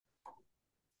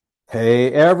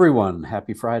Hey everyone,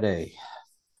 happy Friday.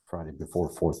 Friday before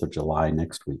 4th of July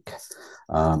next week.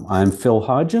 I'm Phil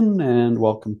Hodgen, and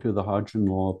welcome to the Hodgen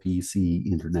Law PC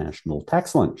International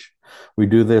Tax Lunch. We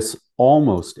do this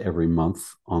almost every month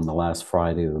on the last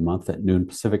Friday of the month at noon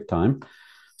Pacific time.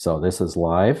 So this is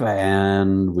live,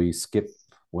 and we skip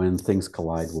when things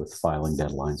collide with filing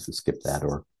deadlines. We skip that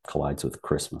or collides with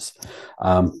Christmas.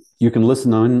 You can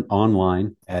listen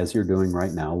online as you're doing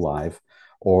right now, live,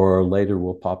 or later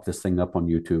we'll pop this thing up on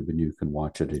YouTube and you can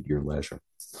watch it at your leisure.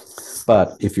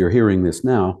 But if you're hearing this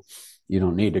now, you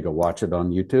don't need to go watch it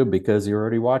on YouTube because you're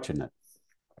already watching it.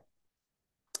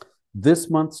 This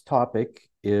month's topic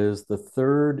is the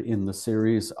third in the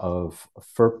series of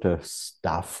FIRPTA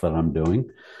stuff that I'm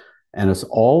doing. And it's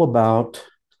all about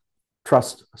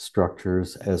trust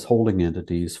structures as holding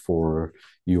entities for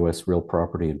U.S. real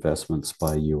property investments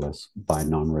by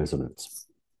non-residents.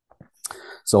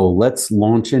 So let's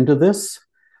launch into this.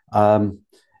 The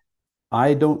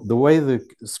way the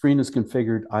screen is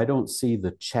configured, I don't see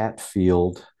the chat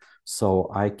field,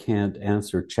 so I can't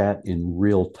answer chat in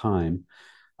real time.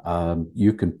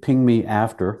 You can ping me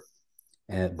after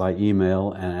by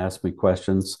email and ask me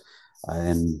questions,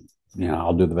 and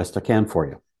I'll do the best I can for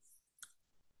you.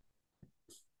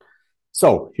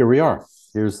 So here we are.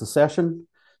 Here's the session.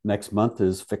 Next month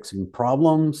is fixing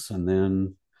problems, and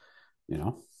then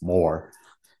more.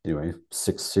 Anyway,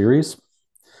 6 series.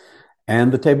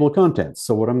 And the table of contents.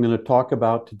 So what I'm going to talk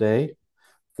about today,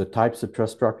 the types of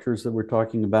trust structures that we're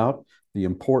talking about, the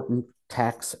important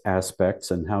tax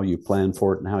aspects and how you plan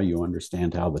for it and how you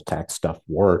understand how the tax stuff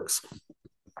works.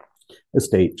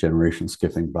 Estate, generation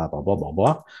skipping, blah, blah, blah, blah,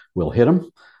 blah. We'll hit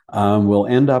them. We'll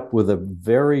end up with a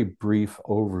very brief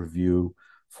overview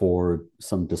for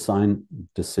some design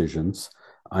decisions.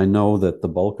 I know that the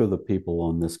bulk of the people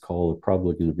on this call are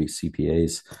probably going to be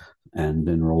CPAs and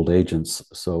enrolled agents,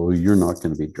 so you're not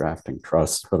going to be drafting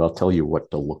trusts, but I'll tell you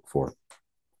what to look for.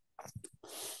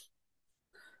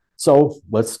 So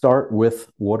let's start with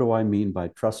what do I mean by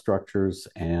trust structures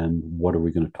and what are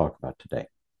we going to talk about today?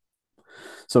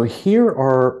 So here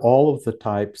are all of the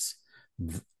types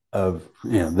of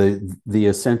the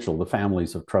essential, the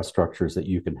families of trust structures that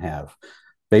you can have.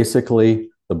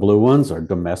 Basically, the blue ones are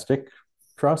domestic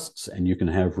trusts, and you can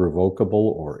have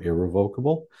revocable or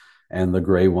irrevocable. And the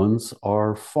gray ones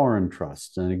are foreign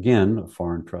trusts. And again, a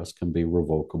foreign trust can be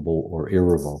revocable or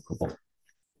irrevocable.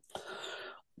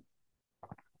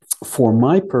 For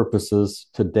my purposes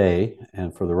today,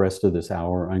 and for the rest of this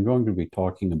hour, I'm going to be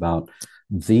talking about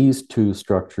these two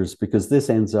structures because this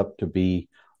ends up to be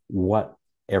what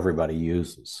everybody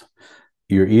uses.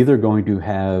 You're either going to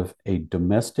have a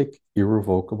domestic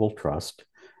irrevocable trust,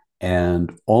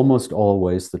 and almost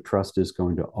always the trust is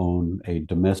going to own a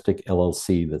domestic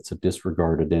LLC that's a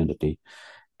disregarded entity,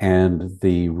 and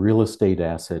the real estate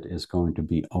asset is going to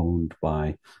be owned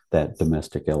by that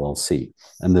domestic LLC.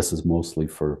 And this is mostly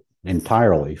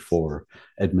entirely for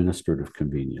administrative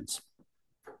convenience.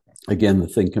 Again, the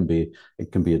thing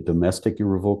it can be a domestic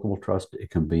irrevocable trust,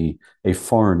 it can be a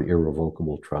foreign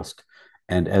irrevocable trust.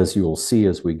 And as you'll see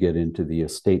as we get into the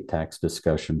estate tax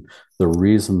discussion, the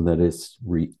reason that it's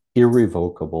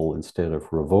irrevocable instead of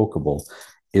revocable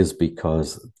is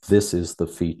because this is the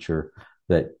feature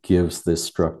that gives this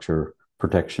structure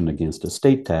protection against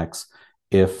estate tax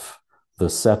if the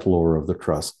settlor of the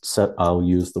trust, I'll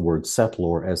use the word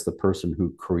settlor as the person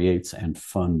who creates and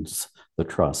funds the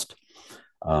trust.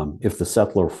 If the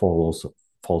settlor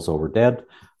falls over dead,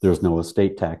 there's no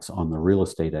estate tax on the real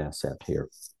estate asset here.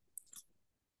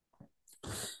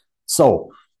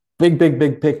 So, big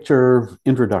picture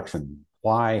introduction.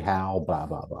 Why, how, blah,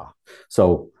 blah, blah.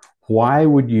 So, why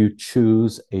would you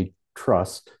choose a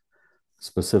trust,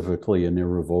 specifically an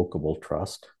irrevocable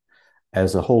trust,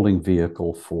 as a holding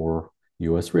vehicle for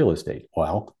U.S. real estate?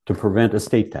 Well, to prevent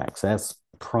estate tax. That's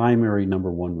primary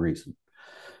number one reason.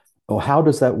 Well, how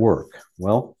does that work?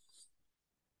 Well,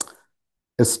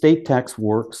 estate tax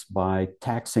works by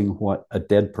taxing what a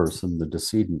dead person, the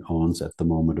decedent, owns at the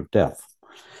moment of death.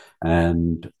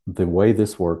 And the way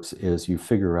this works is you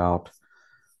figure out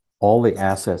all the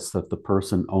assets that the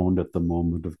person owned at the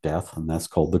moment of death, and that's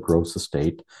called the gross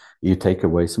estate. You take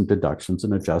away some deductions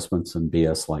and adjustments and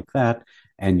BS like that,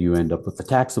 and you end up with the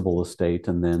taxable estate,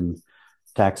 and then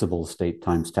taxable estate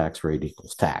times tax rate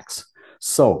equals tax.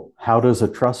 So how does a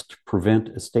trust prevent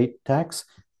estate tax?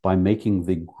 By making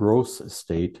the gross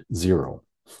estate zero.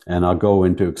 And I'll go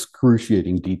into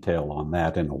excruciating detail on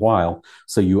that in a while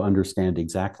so you understand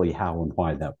exactly how and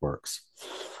why that works.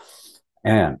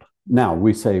 And now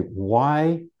we say,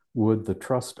 why would the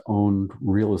trust-owned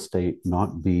real estate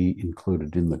not be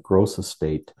included in the gross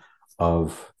estate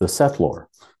of the settlor.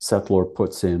 Settlor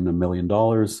puts in $1 million.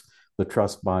 The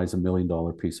trust buys $1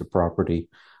 million piece of property.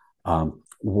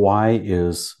 Why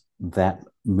is that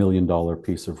 $1 million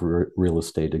piece of real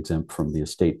estate exempt from the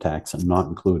estate tax and not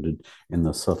included in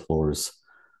the settlor's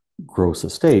gross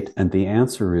estate? And the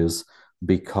answer is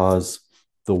because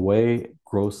the way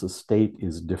gross estate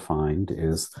is defined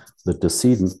is the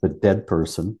decedent, the dead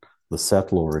person, the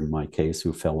settlor in my case,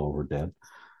 who fell over dead,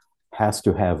 has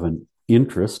to have an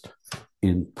interest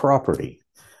in property.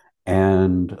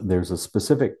 And there's a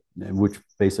specific, which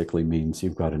basically means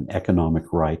you've got an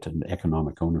economic right and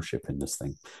economic ownership in this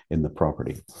thing, in the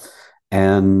property.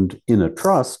 And in a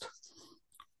trust,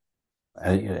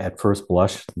 at first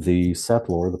blush, the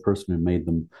settlor, the person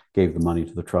who gave the money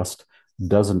to the trust,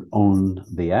 doesn't own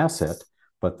the asset,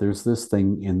 but there's this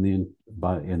thing in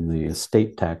the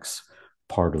estate tax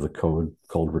part of the code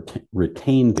called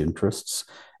retained interests.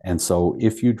 And so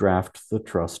if you draft the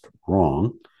trust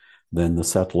wrong, then the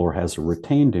settlor has a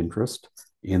retained interest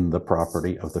in the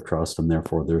property of the trust, and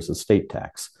therefore there's estate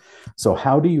tax. So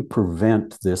how do you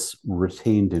prevent this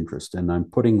retained interest? And I'm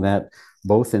putting that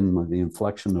both in the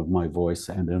inflection of my voice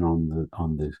and then on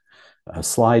the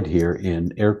slide here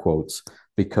in air quotes,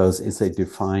 because it's a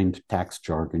defined tax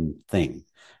jargon thing.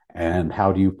 And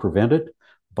how do you prevent it?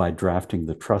 By drafting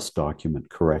the trust document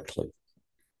correctly.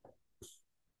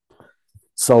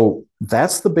 So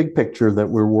that's the big picture that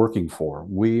we're working for.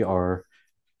 We are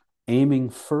aiming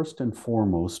first and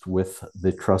foremost with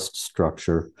the trust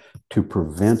structure to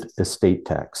prevent estate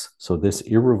tax. So this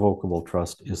irrevocable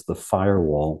trust is the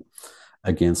firewall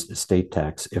against estate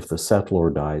tax if the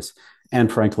settlor dies.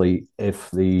 And frankly,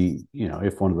 if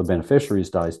one of the beneficiaries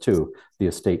dies too, the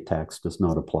estate tax does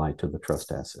not apply to the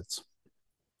trust assets.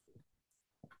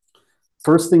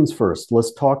 First things first,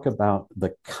 let's talk about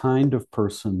the kind of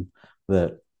person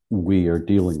that we are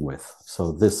dealing with.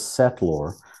 So this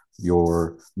settlor,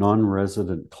 your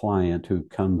non-resident client who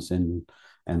comes in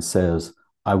and says,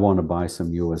 I want to buy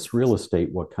some US real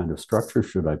estate, what kind of structure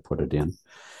should I put it in?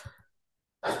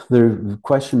 The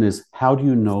question is, how do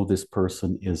you know this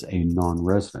person is a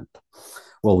non-resident?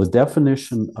 Well, the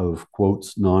definition of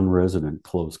quotes, non-resident,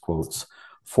 close quotes,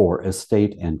 for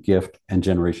estate and gift and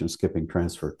generation skipping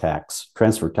transfer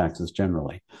taxes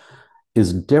generally,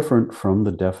 is different from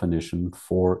the definition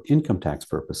for income tax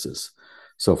purposes.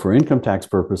 So for income tax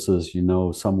purposes,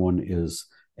 someone is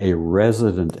a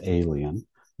resident alien,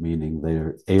 meaning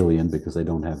they're alien because they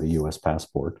don't have a US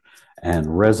passport,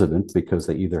 and resident because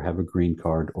they either have a green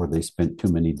card or they spent too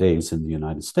many days in the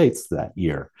United States that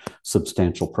year,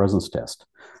 substantial presence test.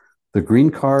 The green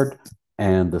card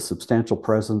and the substantial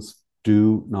presence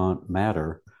do not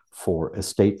matter for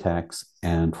estate tax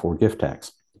and for gift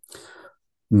tax.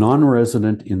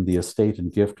 Non-resident in the estate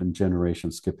and gift and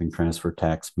generation skipping transfer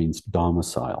tax means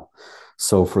domicile.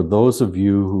 So for those of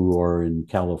you who are in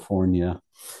California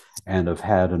and have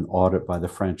had an audit by the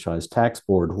Franchise Tax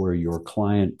Board where your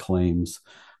client claims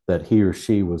that he or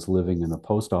she was living in a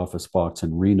post office box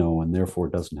in Reno and therefore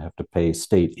doesn't have to pay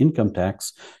state income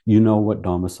tax, you know what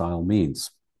domicile means.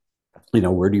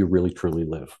 Where do you really truly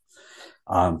live?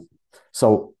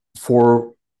 So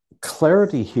for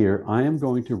clarity here, I am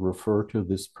going to refer to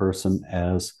this person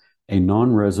as a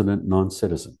non-resident,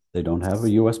 non-citizen. They don't have a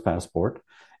US passport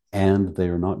and they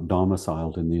are not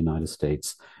domiciled in the United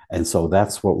States. And so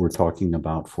that's what we're talking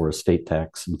about for estate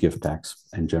tax and gift tax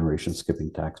and generation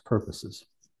skipping tax purposes.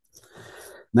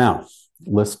 Now,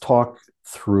 let's talk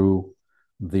through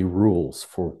the rules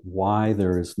for why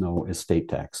there is no estate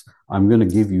tax. I'm going to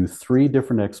give you 3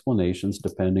 different explanations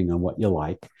depending on what you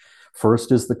like.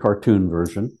 First is the cartoon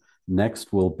version.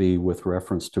 Next will be with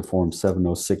reference to Form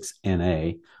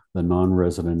 706NA, the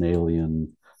non-resident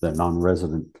alien,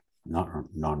 non-resident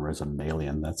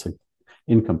alien, that's an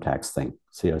income tax thing.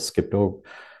 See, I skipped over.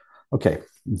 Okay,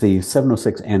 the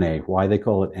 706NA, why they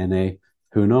call it NA,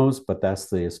 who knows, but that's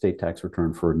the estate tax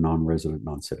return for a non-resident,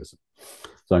 non-citizen.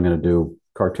 So I'm going to do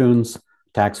cartoons,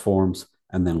 tax forms,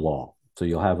 and then law. So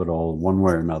you'll have it all one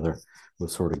way or another. We'll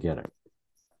sort of get it.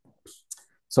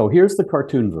 So here's the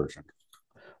cartoon version.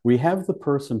 We have the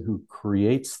person who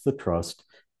creates the trust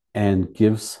and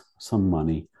gives some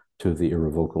money to the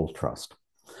irrevocable trust.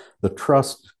 The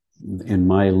trust in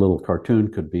my little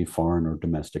cartoon could be foreign or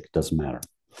domestic, it doesn't matter.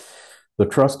 The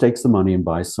trust takes the money and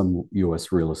buys some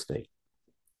US real estate.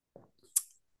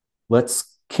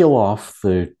 Let's kill off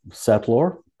the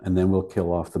settlor, and then we'll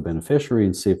kill off the beneficiary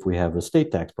and see if we have a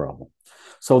estate tax problem.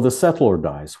 So the settlor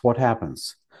dies. What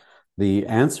happens? The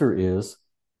answer is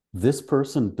this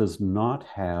person does not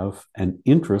have an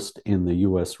interest in the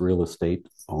US real estate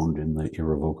owned in the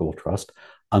irrevocable trust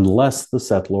unless the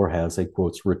settlor has a,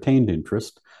 quotes, retained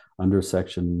interest under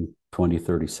section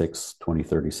 2036,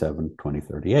 2037,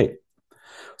 2038.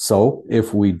 So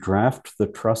if we draft the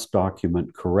trust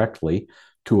document correctly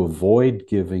to avoid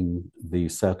giving the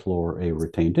settlor a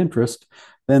retained interest,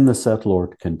 then the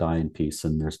settlor can die in peace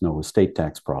and there's no estate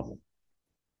tax problem.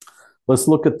 Let's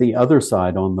look at the other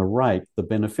side on the right, the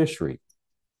beneficiary.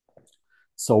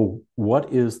 So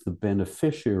what is the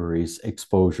beneficiary's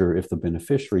exposure if the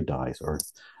beneficiary dies, or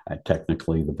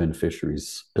technically the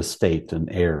beneficiary's estate and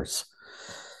heirs?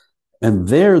 And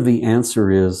there the answer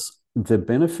is the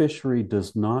beneficiary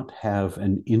does not have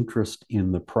an interest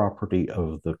in the property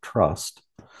of the trust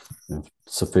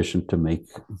sufficient to make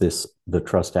the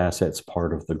trust assets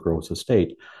part of the gross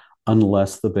estate,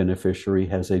 unless the beneficiary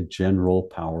has a general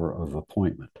power of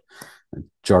appointment. A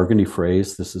jargony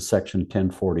phrase, this is section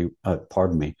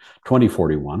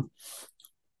 2041.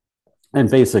 And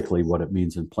basically what it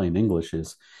means in plain English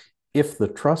is if the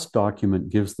trust document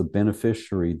gives the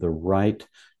beneficiary the right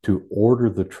to order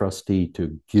the trustee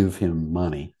to give him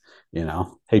money,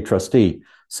 hey, trustee,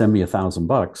 send me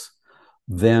 $1,000,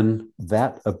 then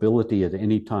that ability at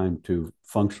any time to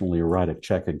functionally write a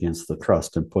check against the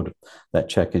trust and put that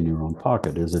check in your own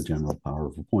pocket is a general power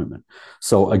of appointment.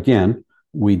 So again,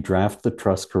 we draft the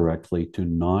trust correctly to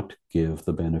not give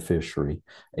the beneficiary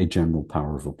a general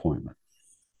power of appointment.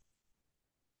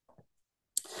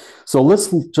 So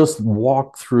let's just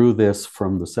walk through this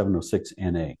from the 706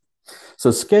 NA.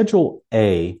 So Schedule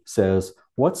A says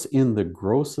what's in the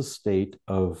gross estate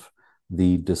of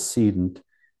the decedent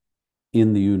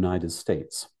in the United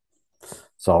States.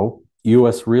 So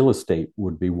U.S. real estate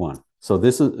would be one. So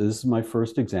this is my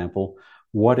first example.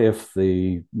 What if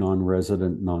the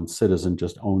non-resident, non-citizen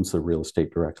just owns the real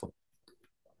estate directly?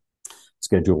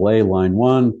 Schedule A, line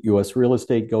 1, U.S. real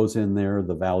estate goes in there.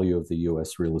 The value of the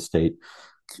U.S. real estate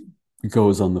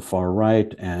goes on the far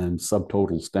right and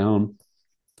subtotals down.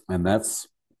 And that's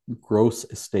gross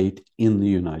estate in the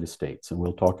United States. And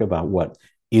we'll talk about what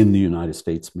in the United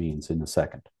States means in a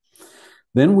second.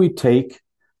 Then we take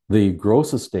the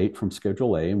gross estate from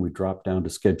Schedule A and we drop down to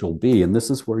Schedule B. And this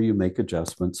is where you make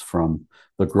adjustments from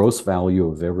the gross value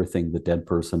of everything the dead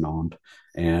person owned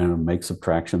and make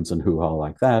subtractions and hoo-ha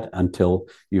like that until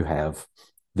you have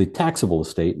the taxable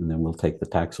estate. And then we'll take the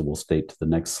taxable estate to the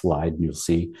next slide and you'll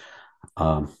see,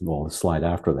 the slide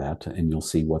after that, and you'll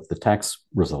see what the tax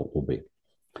result will be.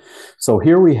 So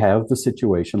here we have the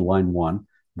situation, line 1.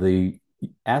 The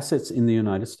assets in the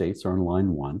United States are in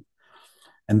line 1.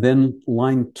 And then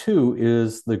line 2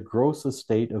 is the gross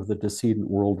estate of the decedent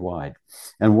worldwide.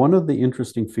 And one of the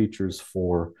interesting features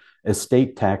for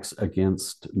estate tax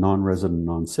against non-resident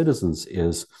non-citizens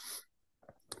is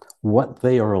what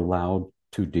they are allowed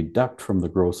to deduct from the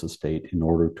gross estate in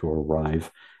order to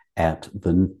arrive at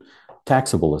the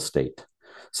taxable estate.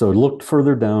 So look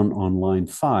further down on line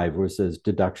 5 where it says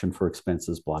deduction for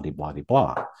expenses, blah, blah, blah,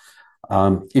 blah.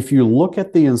 If you look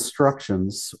at the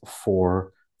instructions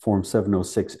for Form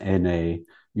 706 NA,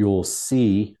 you'll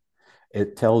see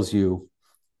it tells you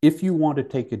if you want to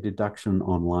take a deduction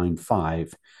on line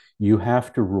 5, you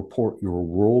have to report your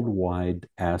worldwide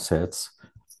assets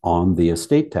on the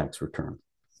estate tax return.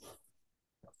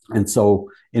 And so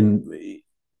in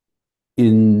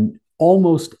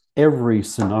almost every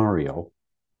scenario,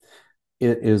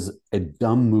 it is a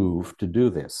dumb move to do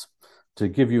this. To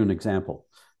give you an example,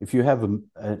 if you have an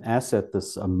asset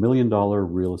that's $1 million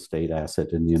real estate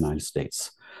asset in the United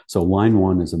States, so line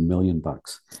 1 is $1 million,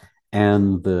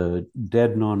 and the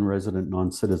dead non-resident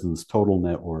non-citizen's total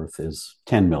net worth is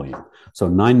 10 million. So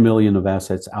 9 million of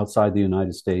assets outside the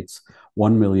United States,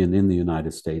 1 million in the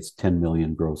United States, 10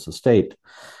 million gross estate.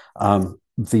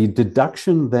 The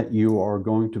deduction that you are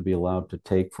going to be allowed to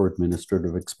take for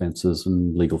administrative expenses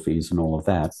and legal fees and all of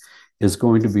that is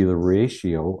going to be the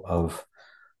ratio of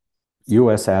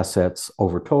U.S. assets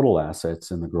over total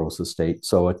assets in the gross estate,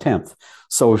 so a tenth.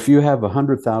 So if you have a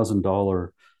 $100,000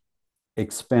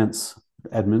 expense,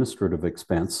 administrative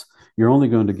expense, you're only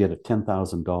going to get a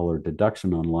 $10,000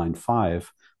 deduction on line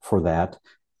 5 for that.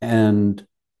 And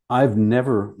I've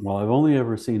only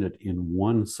ever seen it in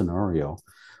one scenario,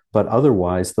 but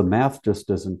otherwise the math just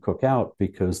doesn't cook out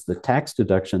because the tax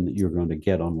deduction that you're going to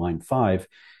get on line 5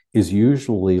 is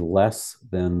usually less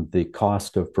than the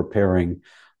cost of preparing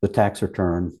the tax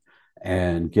return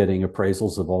and getting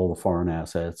appraisals of all the foreign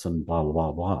assets and blah, blah,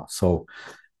 blah, blah. So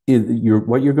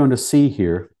what you're going to see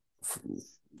here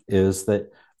is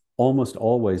that almost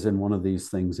always in one of these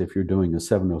things, if you're doing a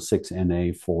 706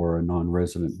 NA for a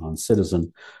non-resident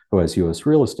non-citizen who has U.S.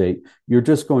 real estate, you're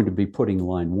just going to be putting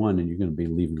line 1 and you're going to be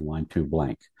leaving line 2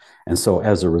 blank. And so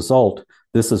as a result,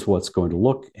 this is what's going to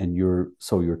look, and your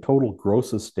total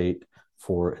gross estate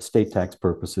for estate tax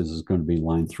purposes is going to be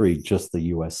line 3, just the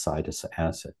US side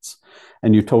assets.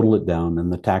 And you total it down,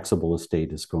 and the taxable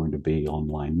estate is going to be on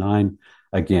line 9,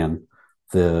 again,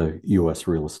 the US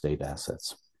real estate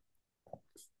assets.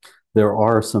 There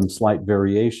are some slight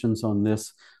variations on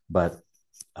this, but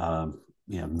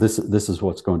this is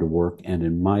what's going to work. And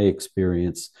in my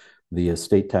experience, the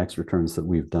estate tax returns that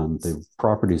we've done, the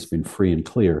property's been free and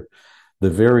clear. The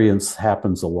variance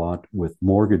happens a lot with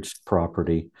mortgaged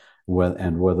property,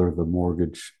 and whether the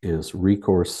mortgage is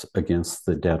recourse against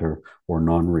the debtor or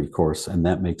non-recourse, and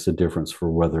that makes a difference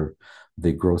for whether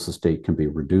the gross estate can be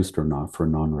reduced or not for a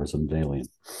non-resident alien.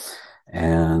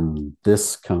 And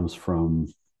this comes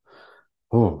from,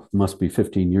 must be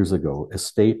 15 years ago,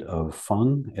 estate of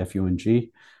Fung,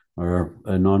 F-U-N-G, or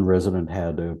a non-resident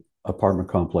had an apartment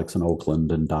complex in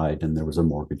Oakland and died, and there was a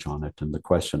mortgage on it. And the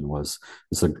question was,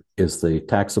 is the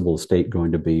taxable estate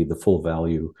going to be the full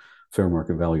value, fair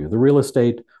market value of the real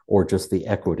estate, or just the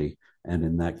equity? And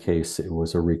in that case, it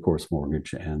was a recourse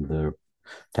mortgage, and the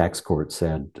tax court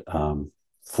said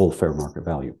full fair market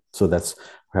value. So that's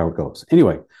how it goes.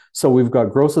 Anyway, so we've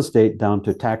got gross estate down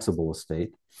to taxable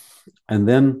estate. And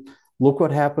then look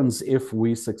what happens if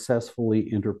we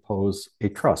successfully interpose a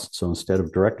trust. So instead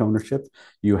of direct ownership,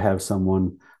 you have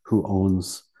someone who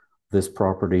owns this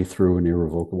property through an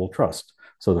irrevocable trust.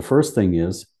 So the first thing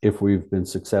is, if we've been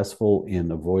successful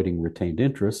in avoiding retained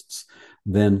interests,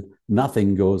 then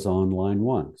nothing goes on line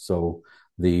 1. So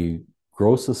the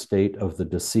gross estate of the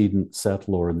decedent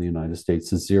settlor in the United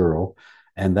States is 0,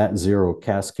 and that 0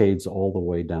 cascades all the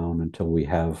way down until we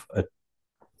have a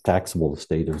taxable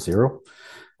estate of 0.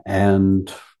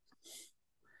 And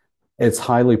it's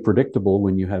highly predictable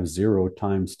when you have 0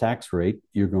 times tax rate,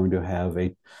 you're going to have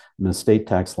an estate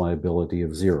tax liability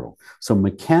of 0. So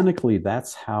mechanically,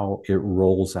 that's how it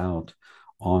rolls out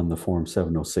on the Form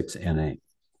 706 NA.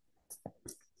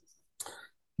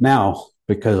 Now,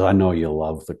 because I know you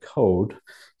love the code,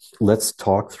 let's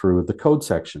talk through the code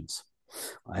sections.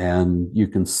 And you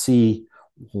can see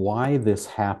why this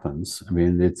happens. I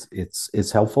mean,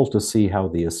 it's helpful to see how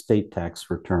the estate tax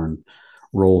return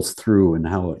rolls through and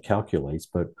how it calculates,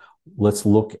 but let's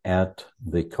look at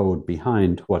the code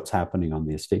behind what's happening on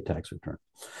the estate tax return.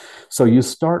 So you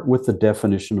start with the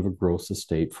definition of a gross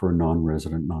estate for a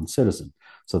non-resident non-citizen.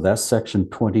 So that's section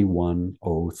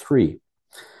 2103.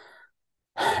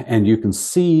 And you can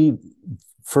see,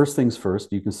 first things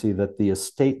first, you can see that the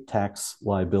estate tax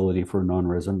liability for a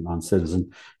non-resident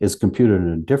non-citizen is computed in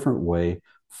a different way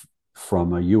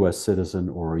from a US citizen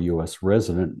or a US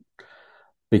resident,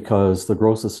 because the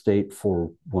gross estate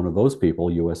for one of those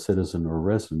people, US citizen or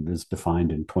resident, is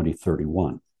defined in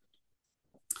 2031.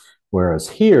 Whereas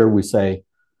here we say,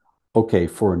 okay,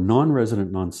 for a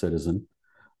non-resident non-citizen,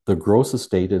 the gross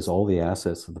estate is all the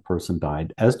assets of the person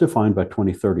died as defined by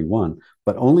 2031,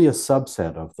 but only a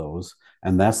subset of those,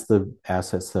 and that's the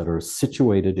assets that are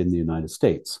situated in the United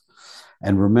States.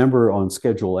 And remember on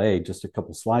Schedule A, just a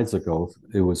couple slides ago,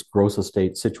 it was gross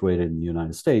estate situated in the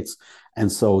United States.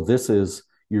 And so this is,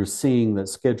 you're seeing that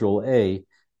Schedule A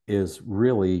is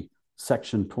really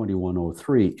Section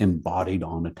 2103 embodied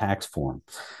on a tax form.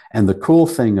 And the cool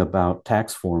thing about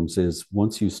tax forms is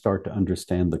once you start to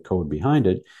understand the code behind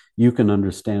it, you can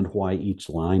understand why each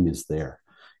line is there.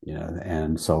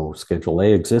 And so Schedule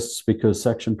A exists because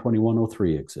Section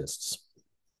 2103 exists.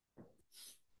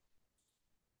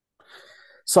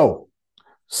 So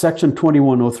Section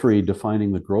 2103,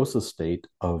 defining the gross estate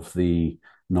of the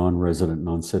non-resident,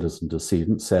 non-citizen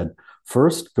decedent, said,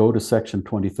 first, go to Section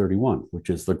 2031, which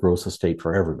is the gross estate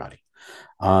for everybody.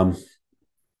 And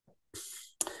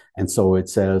so it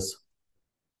says,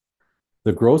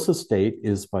 the gross estate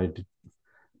is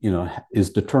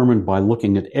determined by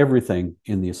looking at everything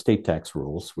in the estate tax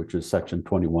rules, which is Section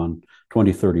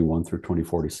 2031 through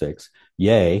 2046.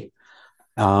 Yay.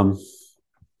 And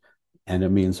it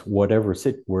means wherever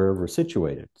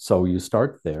situated. So you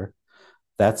start there.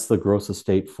 That's the gross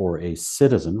estate for a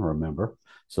citizen, remember.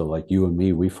 So like you and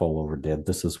me, we fall over dead.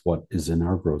 This is what is in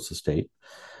our gross estate.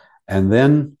 And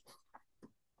then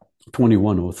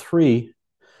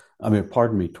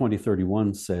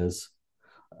 2031 says,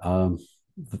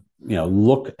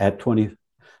 look at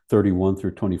 2031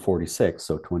 through 2046.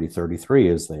 So 2033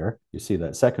 is there. You see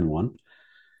that second one.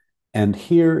 And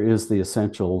here is the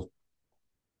essential.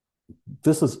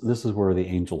 This is where the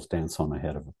angels dance on the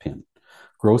head of a pin.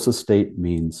 Gross estate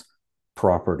means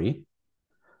property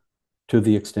to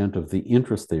the extent of the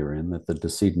interest therein that the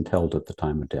decedent held at the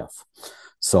time of death.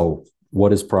 So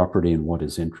what is property and what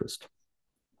is interest?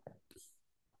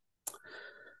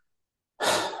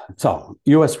 So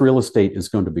US real estate is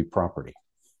going to be property,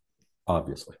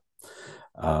 obviously.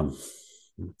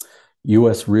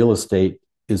 U.S. real estate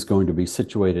is going to be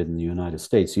situated in the United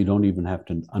States. You don't even have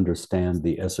to understand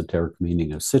the esoteric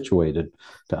meaning of situated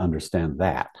to understand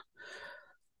that.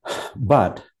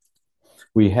 But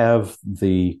we have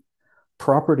the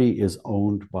property is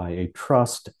owned by a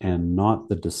trust and not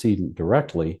the decedent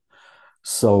directly.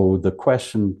 So the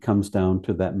question comes down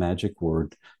to that magic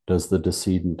word: does the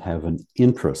decedent have an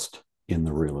interest in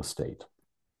the real estate?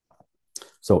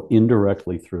 So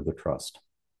indirectly through the trust.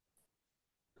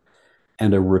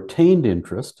 And a retained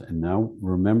interest, and now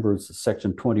remember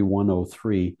Section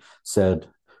 2103 said,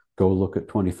 go look at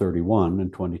 2031,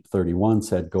 and 2031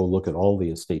 said, go look at all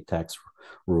the estate tax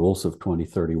rules of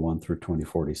 2031 through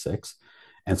 2046.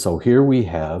 And so here we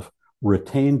have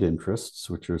retained interests,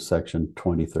 which are Section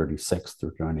 2036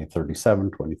 through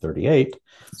 2037, 2038.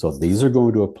 So these are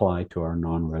going to apply to our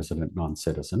non-resident,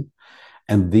 non-citizen.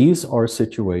 And these are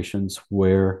situations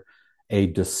where a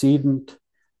decedent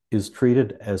is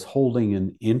treated as holding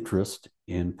an interest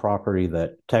in property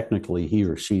that technically he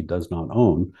or she does not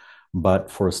own, but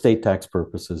for estate tax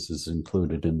purposes is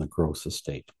included in the gross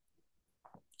estate.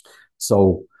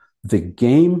 So the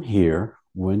game here,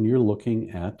 when you're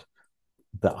looking at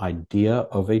the idea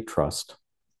of a trust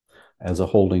as a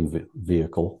holding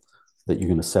vehicle that you're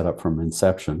going to set up from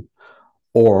inception,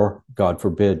 or God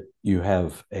forbid, you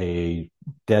have a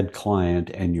dead client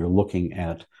and you're looking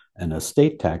at an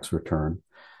estate tax return,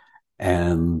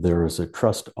 and there is a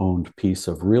trust-owned piece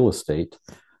of real estate,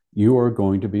 you are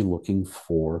going to be looking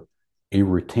for a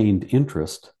retained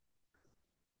interest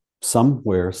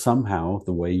somewhere, somehow,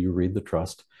 the way you read the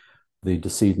trust, the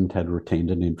decedent had retained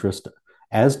an interest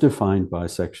as defined by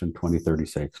Section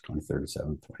 2036,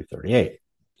 2037, 2038.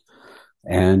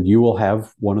 And you will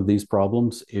have one of these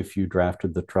problems if you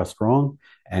drafted the trust wrong,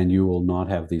 and you will not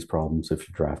have these problems if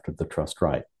you drafted the trust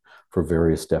right, for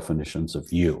various definitions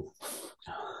of you.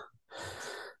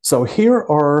 So here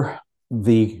are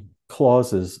the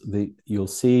clauses. You'll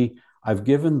see I've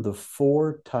given the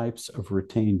 4 types of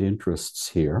retained interests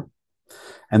here.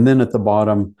 And then at the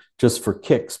bottom, just for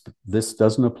kicks, this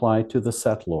doesn't apply to the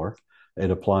settlor. It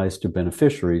applies to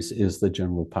beneficiaries, is the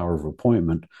general power of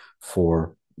appointment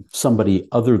for somebody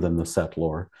other than the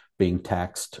settlor being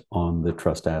taxed on the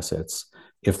trust assets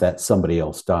if that somebody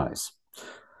else dies.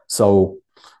 So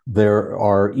there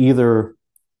are either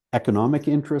economic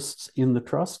interests in the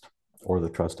trust or the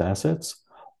trust assets,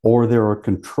 or there are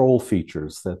control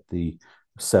features that the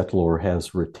settlor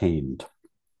has retained.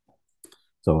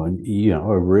 So, you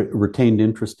know, a retained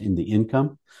interest in the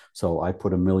income. So I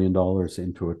put $1 million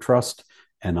into a trust,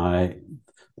 and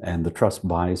the trust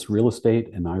buys real estate,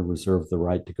 and I reserve the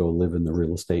right to go live in the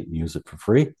real estate and use it for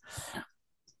free.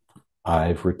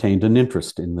 I've retained an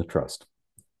interest in the trust.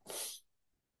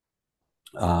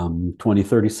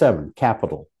 2037,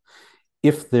 capital.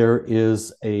 If there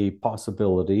is a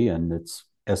possibility, and it's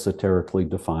esoterically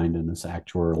defined and is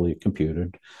actuarially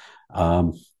computed,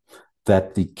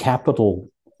 that the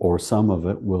capital or some of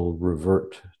it will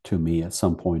revert to me at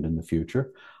some point in the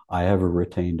future, I have a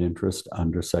retained interest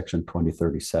under Section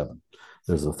 2037.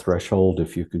 There's a threshold.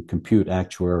 If you can compute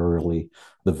actuarially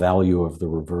the value of the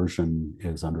reversion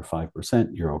is under 5%,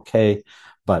 you're okay.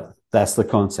 But that's the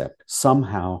concept.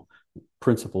 Somehow,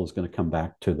 principal is going to come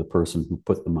back to the person who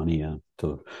put the money into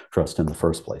the trust in the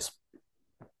first place.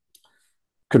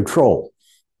 Control.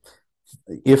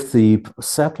 If the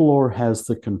settlor has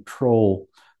the control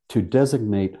to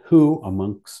designate who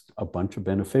amongst a bunch of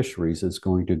beneficiaries is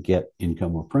going to get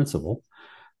income or principal,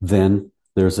 then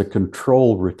there's a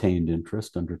control retained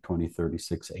interest under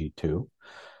 2036A2.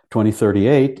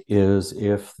 2038 is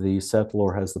if the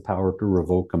settlor has the power to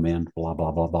revoke, amend, blah,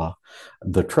 blah, blah, blah,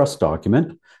 the trust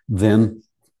document, then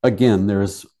again,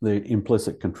 there's the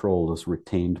implicit control is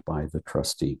retained by the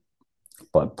trustee,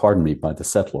 but pardon me, by the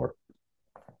settlor.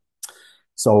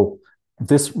 So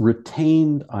this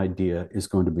retained idea is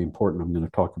going to be important. I'm going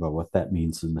to talk about what that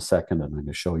means in a second, and I'm going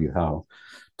to show you how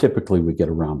typically we get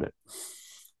around it.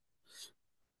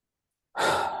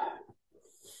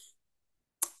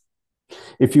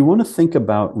 If you want to think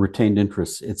about retained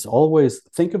interests, it's always,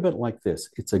 think of it like this.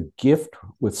 It's a gift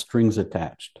with strings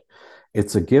attached.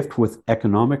 It's a gift with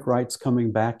economic rights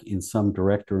coming back in some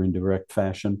direct or indirect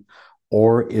fashion,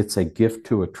 or it's a gift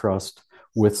to a trust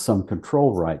with some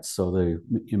control rights. So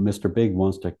Mr. Big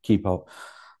wants to keep a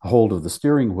hold of the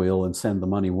steering wheel and send the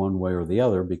money one way or the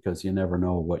other, because you never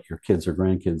know what your kids or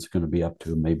grandkids are going to be up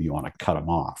to. Maybe you want to cut them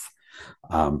off.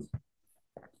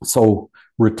 So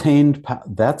retained,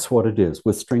 that's what it is,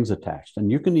 with strings attached. And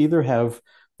you can either have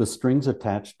the strings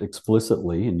attached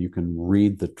explicitly, and you can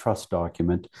read the trust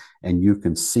document and you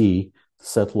can see the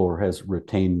settlor has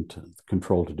retained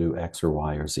control to do X or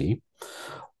Y or Z.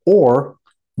 Or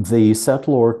the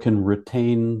settlor can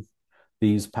retain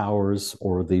these powers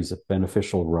or these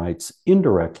beneficial rights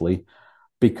indirectly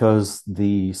because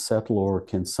the settlor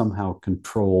can somehow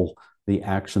control the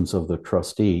actions of the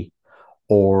trustee,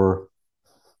 or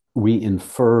we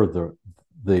infer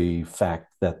the fact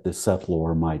that the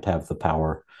settlor might have the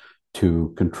power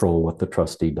to control what the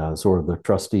trustee does, or the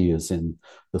trustee is in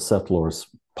the settlor's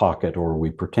pocket, or we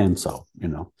pretend so,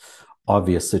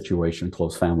 obvious situation,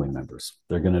 close family members.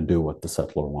 They're going to do what the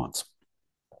settlor wants.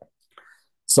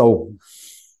 So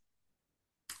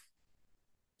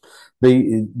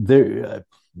the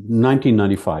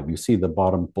 1995, you see the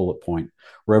bottom bullet point,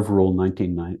 Rev Rule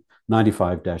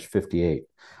 1995-58.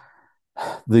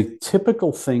 The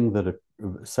typical thing that a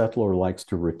settlor likes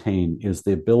to retain is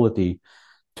the ability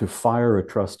to fire a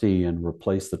trustee and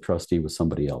replace the trustee with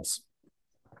somebody else.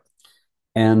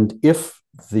 And if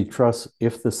the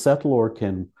settlor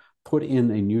can put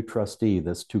in a new trustee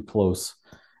that's too close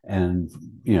and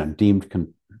deemed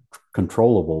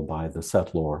controllable by the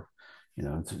settlor,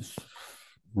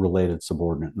 related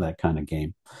subordinate, that kind of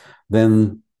game,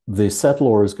 then the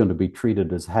settlor is going to be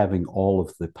treated as having all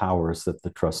of the powers that the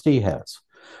trustee has.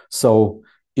 So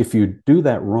if you do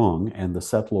that wrong, and the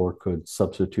settlor could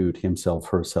substitute himself,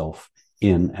 herself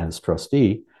in as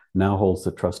trustee, now holds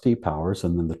the trustee powers,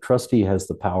 and then the trustee has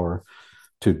the power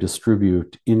to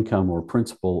distribute income or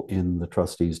principal in the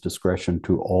trustee's discretion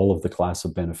to all of the class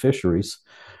of beneficiaries.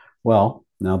 Well,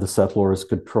 now the settlor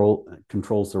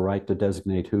controls the right to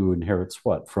designate who inherits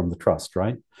what from the trust,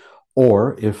 right?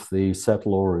 Or if the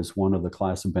settlor is one of the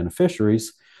class of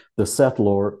beneficiaries, the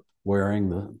settlor, wearing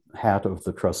the hat of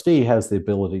the trustee, has the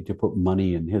ability to put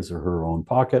money in his or her own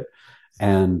pocket,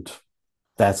 and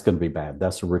that's going to be bad.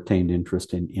 That's a retained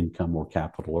interest in income or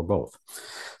capital or both.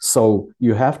 So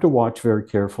you have to watch very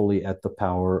carefully at the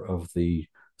power of the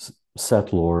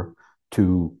settlor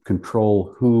to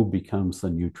control who becomes the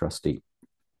new trustee.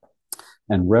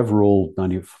 And Rev Rule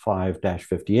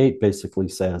 95-58 basically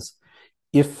says,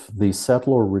 if the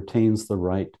settlor retains the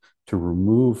right to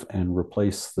remove and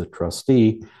replace the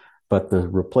trustee, but the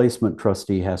replacement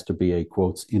trustee has to be a,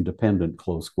 quotes, independent,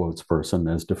 close quotes, person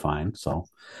as defined, so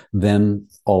then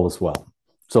all is well.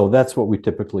 So that's what we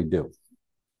typically do.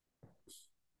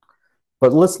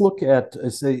 But let's look at,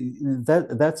 say,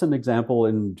 that's an example,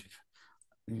 and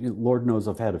Lord knows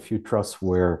I've had a few trusts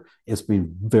where it's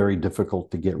been very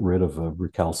difficult to get rid of a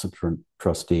recalcitrant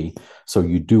trustee. So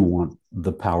you do want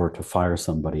the power to fire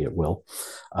somebody at will.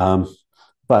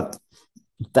 But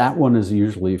that one is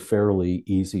usually fairly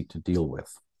easy to deal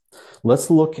with.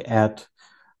 Let's look at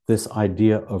this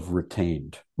idea of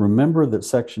retained. Remember that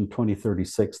section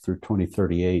 2036 through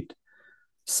 2038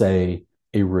 say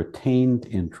a retained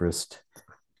interest,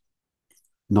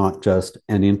 not just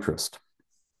an interest.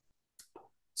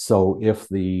 So if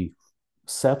the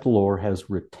settlor has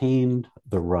retained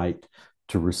the right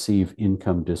to receive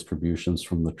income distributions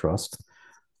from the trust,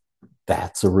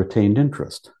 that's a retained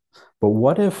interest. But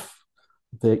what if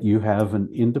that you have an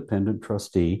independent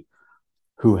trustee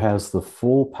who has the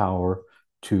full power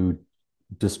to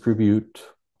distribute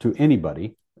to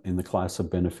anybody in the class of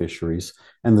beneficiaries,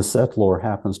 and the settlor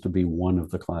happens to be one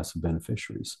of the class of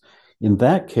beneficiaries? In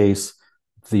that case,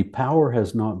 the power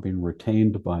has not been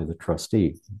retained by the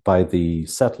trustee, by the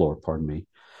settlor, pardon me,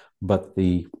 but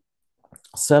the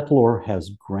settlor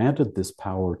has granted this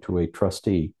power to a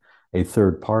trustee, a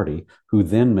third party, who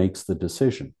then makes the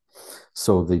decision.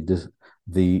 So the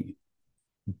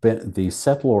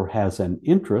settlor has an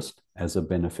interest as a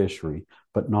beneficiary,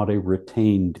 but not a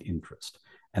retained interest,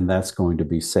 and that's going to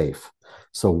be safe.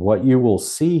 So what you will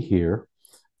see here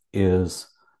is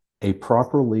a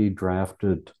properly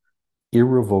drafted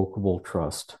irrevocable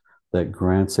trust that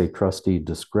grants a trustee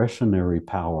discretionary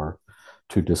power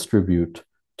to distribute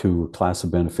to a class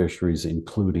of beneficiaries,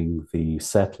 including the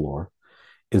settlor,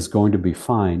 is going to be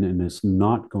fine and is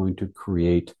not going to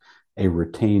create a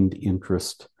retained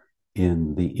interest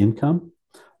in the income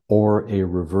or a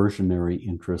reversionary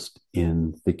interest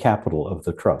in the capital of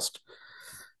the trust.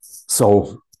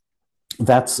 So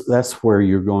that's where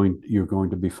you're going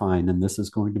to be fine, and this is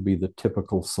going to be the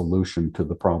typical solution to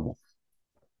the problem.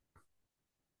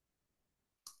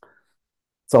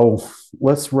 So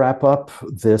let's wrap up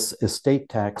this estate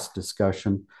tax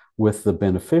discussion with the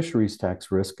beneficiaries tax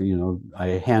risk. I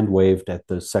hand waved at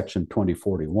the section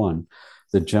 2041,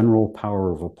 the general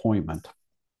power of appointment.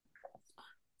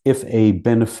 If a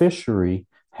beneficiary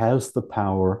has the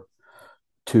power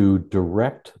to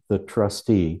direct the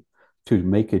trustee to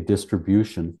make a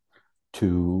distribution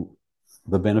to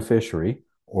the beneficiary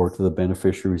or to the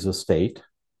beneficiary's estate,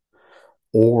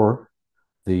 or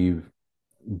the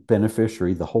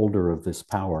beneficiary, the holder of this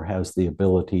power, has the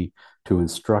ability to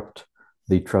instruct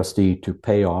the trustee to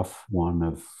pay off one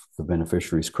of the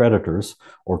beneficiary's creditors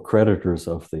or creditors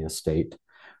of the estate,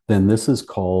 then this is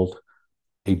called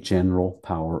a general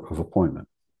power of appointment.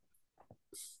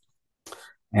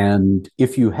 And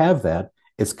if you have that,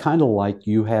 it's kind of like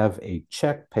you have a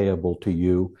check payable to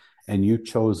you and you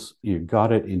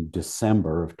got it in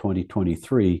December of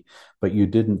 2023, but you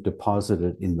didn't deposit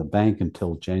it in the bank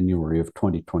until January of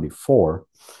 2024.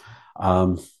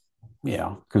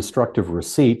 Constructive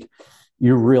receipt,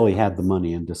 you really had the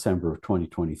money in December of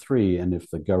 2023. And if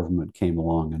the government came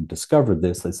along and discovered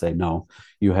this, they say, no,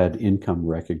 you had income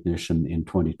recognition in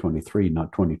 2023,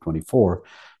 not 2024,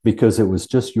 because it was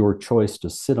just your choice to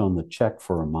sit on the check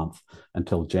for a month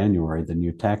until January, the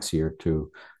new tax year,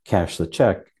 to cash the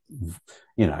check,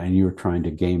 and you were trying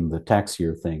to game the tax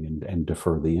year thing and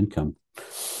defer the income.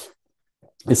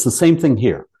 It's the same thing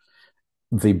here.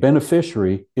 The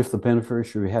beneficiary, if the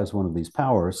beneficiary has one of these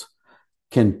powers,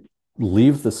 can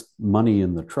leave this money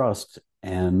in the trust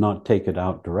and not take it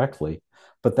out directly.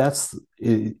 But that's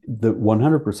the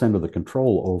 100% of the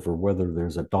control over whether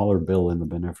there's a dollar bill in the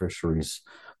beneficiary's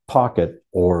pocket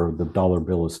or the dollar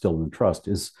bill is still in the trust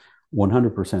is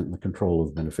 100% in the control of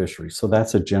the beneficiary. So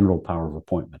that's a general power of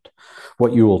appointment.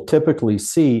 What you will typically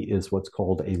see is what's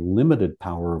called a limited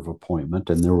power of appointment,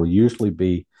 and there will usually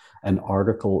be an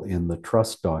article in the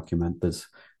trust document that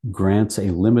grants a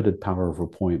limited power of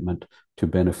appointment to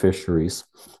beneficiaries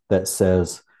that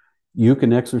says you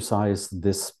can exercise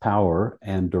this power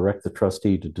and direct the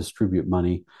trustee to distribute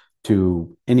money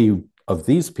to any of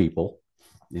these people,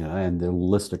 and they'll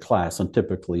list a class, and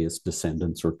typically it's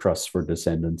descendants or trusts for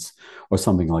descendants or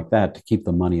something like that to keep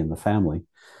the money in the family.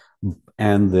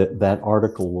 And that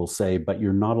article will say, but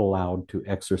you're not allowed to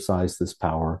exercise this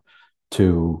power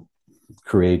to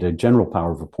create a general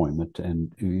power of appointment,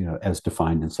 and as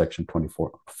defined in section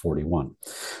 2441.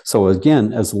 So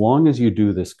again, as long as you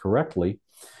do this correctly,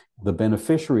 the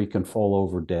beneficiary can fall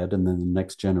over dead, and then the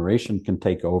next generation can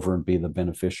take over and be the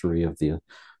beneficiary of the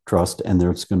trust, and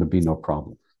there's going to be no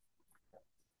problem.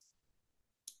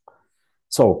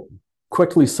 So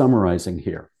quickly summarizing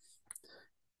here,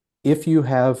 if you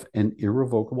have an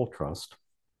irrevocable trust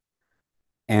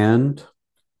and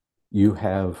you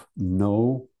have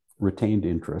no retained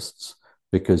interests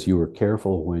because you were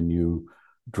careful when you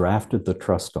drafted the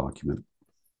trust document,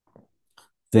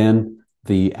 then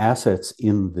the assets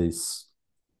in this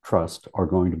trust are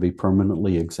going to be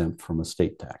permanently exempt from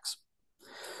estate tax.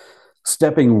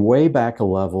 Stepping way back a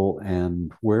level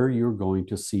and where you're going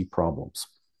to see problems.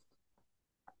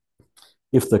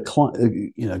 If the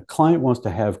client wants to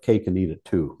have cake and eat it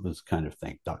too, this kind of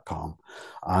thing.com.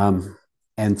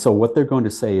 And so what they're going to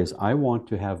say is, I want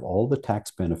to have all the tax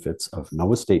benefits of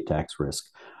no estate tax risk,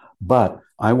 but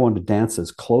I want to dance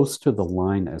as close to the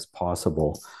line as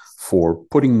possible for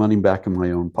putting money back in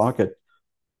my own pocket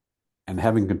and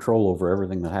having control over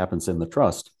everything that happens in the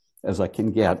trust as I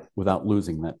can get without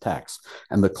losing that tax.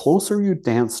 And the closer you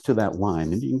dance to that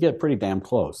line, and you can get pretty damn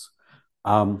close,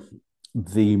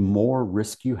 the more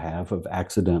risk you have of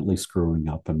accidentally screwing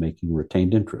up and making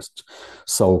retained interest.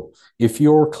 So if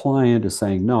your client is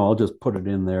saying, no, I'll just put it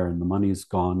in there and the money's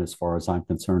gone as far as I'm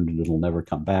concerned and it'll never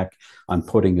come back, I'm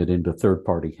putting it into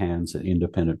third-party hands, an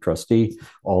independent trustee,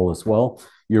 all as well,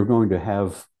 you're going to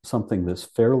have something that's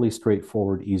fairly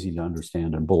straightforward, easy to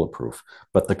understand, and bulletproof.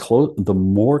 But the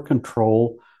more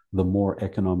control, the more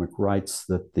economic rights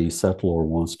that the settlor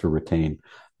wants to retain,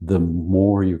 the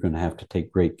more you're going to have to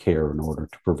take great care in order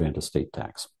to prevent estate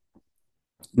tax.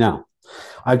 Now,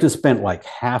 I've just spent like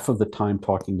half of the time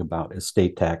talking about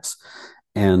estate tax,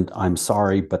 and I'm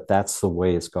sorry, but that's the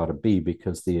way it's got to be,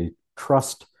 because the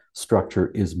trust structure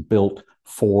is built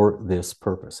for this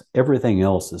purpose. Everything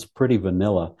else is pretty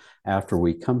vanilla after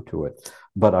we come to it,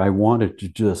 but I wanted to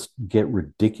just get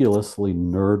ridiculously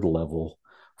nerd level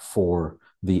for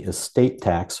the estate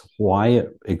tax, why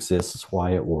it exists,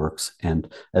 why it works,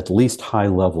 and at least high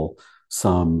level,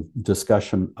 some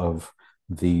discussion of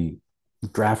the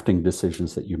drafting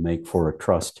decisions that you make for a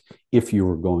trust if you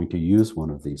were going to use one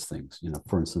of these things,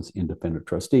 for instance, independent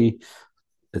trustee,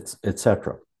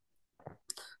 etc.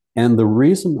 And the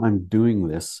reason I'm doing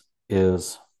this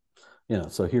is,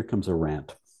 so here comes a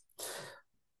rant.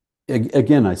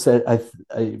 Again, I said,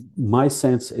 my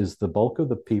sense is the bulk of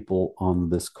the people on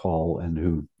this call and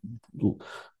who,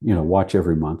 watch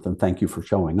every month, and thank you for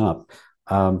showing up,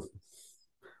 are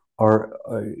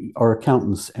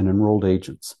accountants and enrolled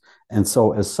agents. And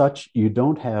so as such, you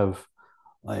don't have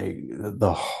like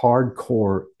the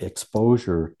hardcore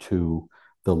exposure to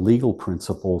the legal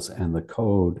principles and the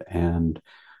code and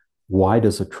why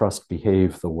does a trust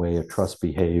behave the way a trust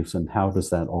behaves, and how does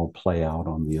that all play out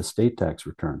on the estate tax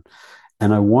return?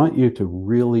 And I want you to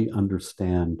really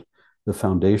understand the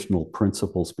foundational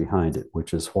principles behind it,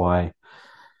 which is why,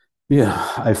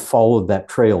 yeah, I followed that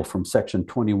trail from section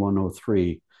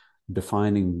 2103,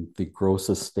 defining the gross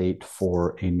estate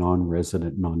for a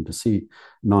non-resident,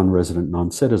 non-resident,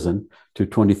 non-citizen, to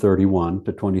 2031,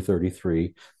 to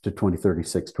 2033, to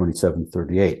 2036, 27,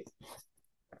 38.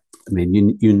 I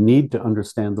mean, you need to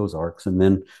understand those arcs. And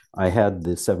then I had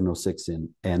the 706 in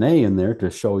NA in there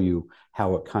to show you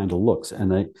how it kind of looks.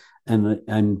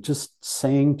 I'm just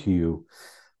saying to you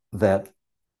that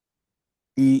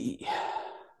you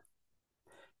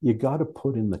got to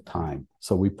put in the time.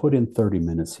 So we put in 30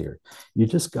 minutes here. You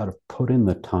just got to put in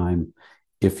the time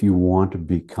if you want to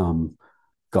become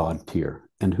God tier.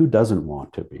 And who doesn't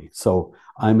want to be? So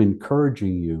I'm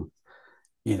encouraging you,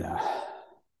 you know,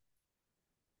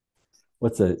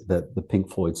 what's the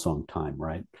Pink Floyd song Time,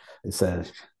 right? It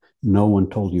says, no one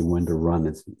told you when to run.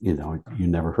 It's, you know, you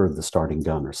never heard the starting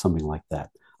gun or something like that.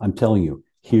 I'm telling you,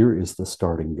 here is the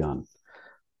starting gun.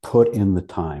 Put in the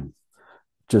time.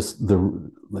 Just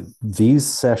these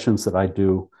sessions that I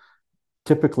do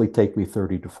typically take me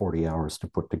 30 to 40 hours to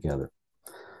put together.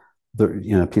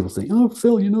 People say, oh,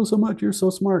 Phil, you know so much, you're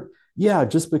so smart. Yeah,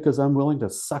 just because I'm willing to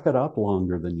suck it up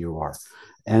longer than you are.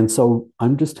 And so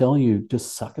I'm just telling you,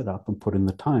 just suck it up and put in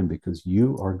the time, because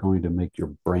you are going to make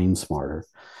your brain smarter.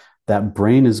 That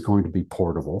brain is going to be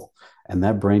portable, and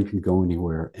that brain can go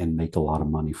anywhere and make a lot of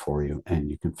money for you, and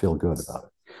you can feel good about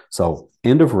it. So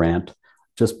end of rant.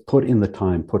 Just put in the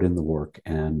time, put in the work,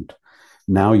 and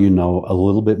now you know a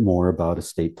little bit more about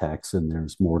estate tax, and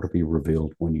there's more to be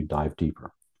revealed when you dive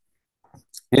deeper.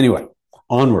 Anyway,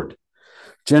 onward.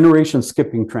 Generation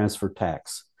skipping transfer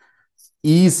tax.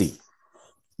 Easy,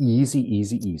 easy,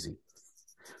 easy, easy.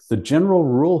 The general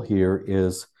rule here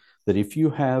is that if you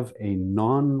have a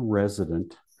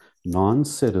non-resident,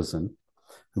 non-citizen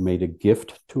who made a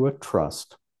gift to a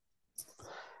trust,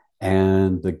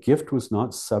 and the gift was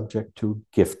not subject to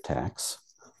gift tax,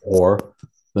 or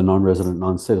the non-resident,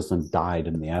 non-citizen died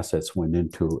and the assets went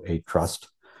into a trust,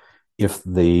 if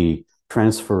the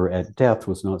transfer at death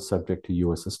was not subject to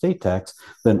U.S. estate tax,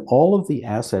 then all of the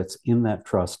assets in that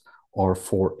trust are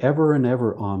forever and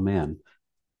ever, amen,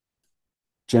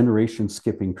 generation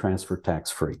skipping transfer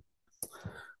tax free.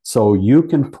 So you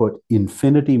can put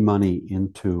infinity money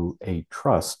into a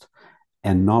trust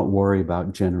and not worry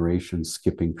about generation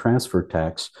skipping transfer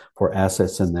tax for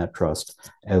assets in that trust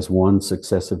as one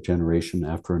successive generation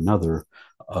after another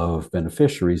of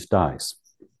beneficiaries dies.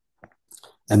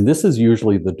 And this is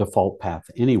usually the default path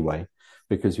anyway,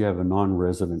 because you have a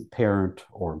non-resident parent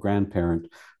or grandparent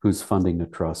who's funding a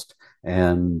trust,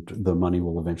 and the money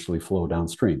will eventually flow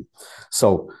downstream.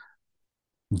 So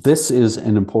this is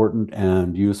an important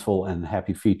and useful and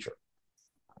happy feature.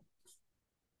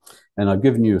 And I've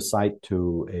given you a site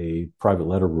to a private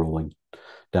letter ruling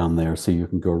down there, so you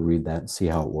can go read that and see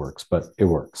how it works, but it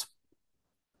works.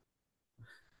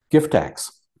 Gift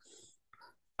tax.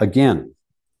 Again,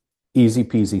 easy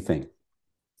peasy thing.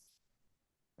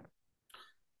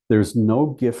 There's no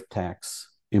gift tax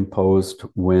imposed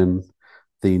when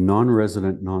the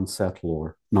non-resident,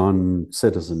 non-settlor,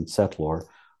 non-citizen settlor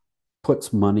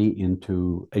puts money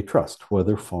into a trust,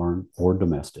 whether foreign or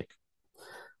domestic.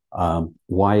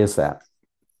 Why is that?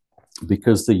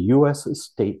 Because the U.S.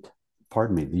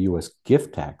 the U.S.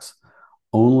 gift tax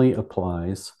only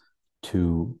applies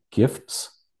to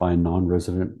gifts by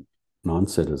non-resident,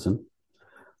 non-citizen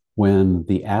when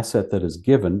the asset that is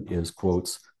given is,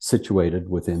 quotes, situated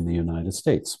within the United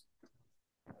States.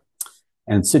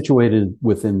 And situated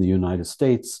within the United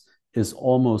States is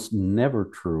almost never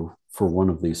true for one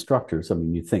of these structures. I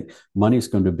mean, you think money's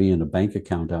going to be in a bank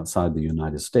account outside the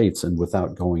United States, and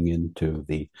without going into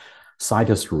the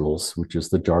situs rules, which is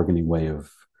the jargony way of,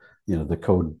 the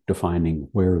code defining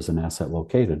where is an asset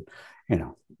located,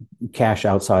 cash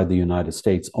outside the United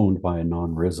States owned by a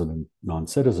non-resident,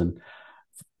 non-citizen,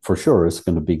 for sure is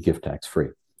going to be gift tax free.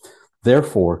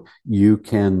 Therefore, you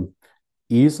can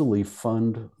easily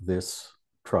fund this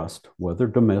trust, whether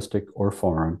domestic or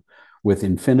foreign, with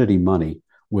infinity money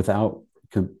without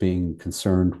being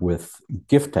concerned with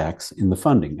gift tax in the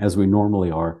funding, as we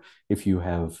normally are if you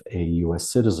have a U.S.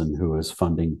 citizen who is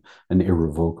funding an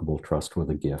irrevocable trust with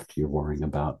a gift. You're worrying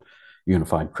about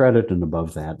unified credit, and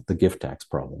above that, the gift tax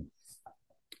problem.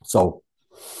 So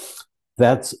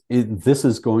this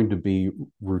is going to be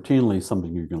routinely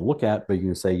something you're going to look at, but you're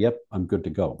going to say, yep, I'm good to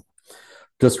go.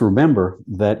 Just remember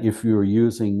that if you're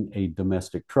using a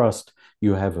domestic trust,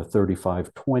 you have a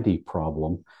 3520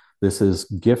 problem. This is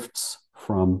gifts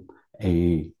from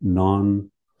a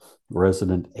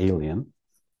non-resident alien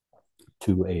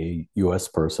to a U.S.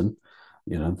 person,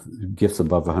 gifts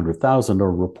above 100,000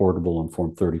 are reportable on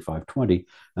Form 3520,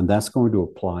 and that's going to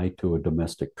apply to a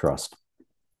domestic trust.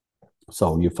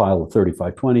 So you file a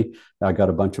 3520. I got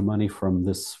a bunch of money from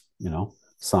this,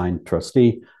 signed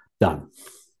trustee. Done.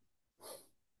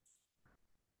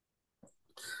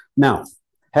 Now,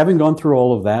 having gone through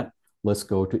all of that, let's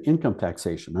go to income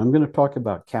taxation. I'm going to talk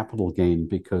about capital gain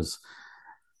because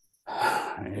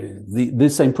the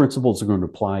same principles are going to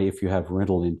apply if you have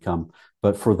rental income,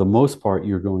 but for the most part,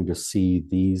 you're going to see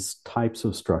these types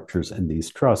of structures and these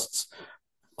trusts,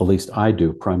 at least I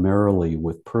do, primarily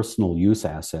with personal use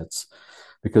assets,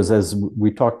 because as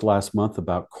we talked last month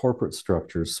about corporate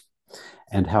structures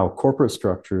and how corporate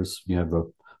structures, you have a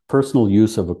personal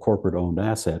use of a corporate owned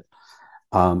asset.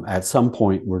 At some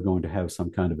point, we're going to have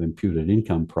some kind of imputed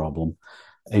income problem.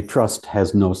 A trust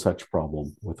has no such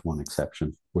problem, with one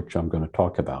exception, which I'm going to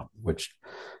talk about, which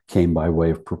came by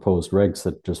way of proposed regs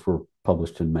that just were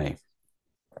published in May.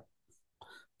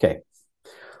 Okay.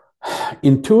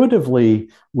 Intuitively,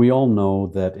 we all know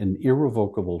that an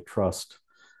irrevocable trust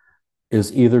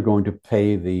is either going to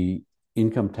pay the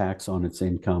income tax on its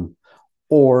income,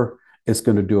 or it's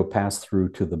going to do a pass through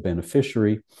to the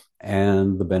beneficiary,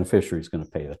 and the beneficiary is going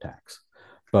to pay the tax.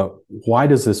 But why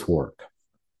does this work?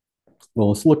 Well,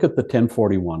 let's look at the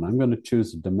 1041. I'm going to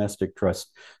choose a domestic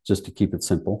trust just to keep it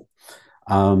simple.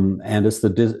 And it's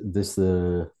section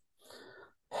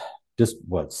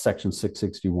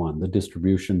 661, the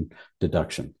distribution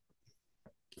deduction.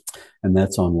 And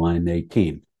that's on line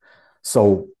 18.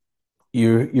 So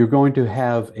you're going to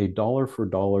have a dollar for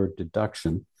dollar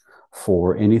deduction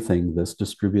for anything that's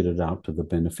distributed out to the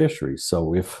beneficiary.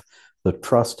 So if the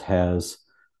trust has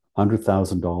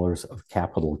 $100,000 of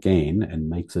capital gain and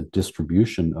makes a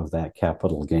distribution of that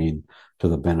capital gain to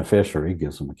the beneficiary,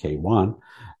 gives them a K1,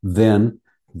 then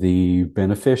the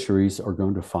beneficiaries are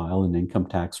going to file an income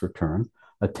tax return,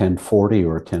 a 1040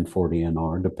 or a 1040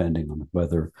 NR, depending on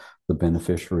whether the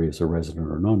beneficiary is a resident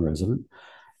or non-resident,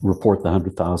 report the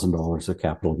 $100,000 of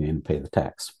capital gain and pay the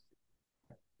tax.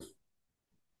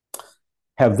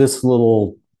 Have this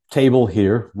little table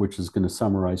here, which is going to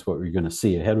summarize what we're going to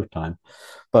see ahead of time.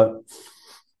 But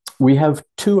we have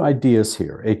two ideas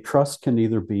here. A trust can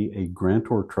either be a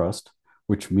grantor trust,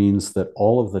 which means that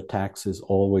all of the tax is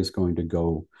always going to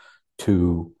go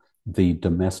to the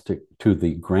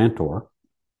grantor,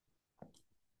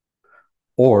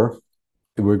 or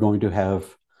we're going to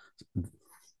have,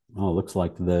 looks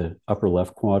like the upper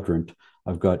left quadrant,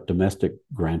 I've got domestic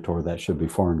grantor, that should be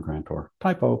foreign grantor.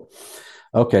 Typo.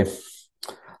 Okay.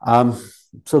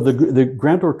 So the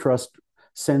grantor trust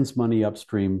sends money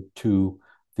upstream to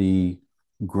the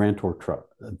grantor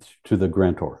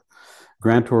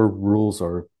Grantor rules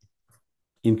are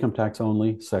income tax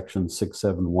only, section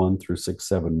 671 through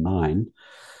 679.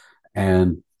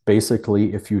 And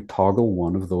basically, if you toggle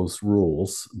one of those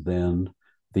rules, then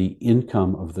the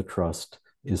income of the trust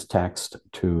is taxed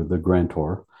to the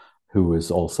grantor, who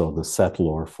is also the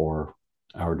settlor for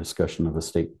our discussion of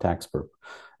estate tax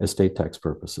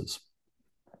purposes.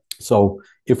 So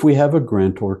if we have a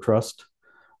grantor trust,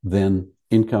 then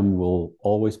income will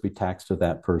always be taxed to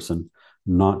that person,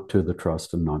 not to the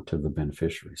trust and not to the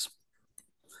beneficiaries.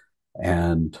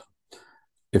 And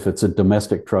if it's a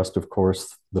domestic trust, of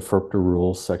course, the FIRPTA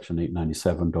rules, section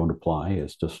 897, don't apply.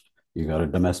 It's just, you got a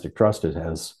domestic trust, it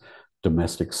has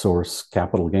domestic source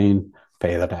capital gain,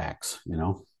 pay the tax,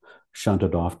 shunt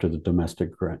it off to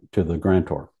the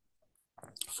grantor,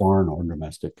 foreign or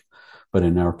domestic, but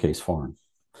in our case, foreign.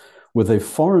 With a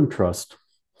foreign trust,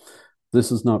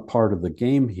 this is not part of the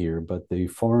game here, but the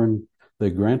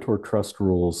grantor trust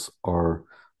rules are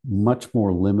much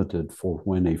more limited for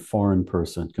when a foreign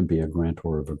person can be a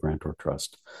grantor of a grantor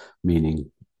trust,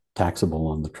 meaning taxable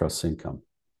on the trust's income.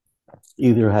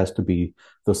 Either has to be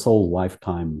the sole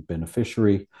lifetime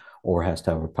beneficiary or has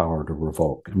to have a power to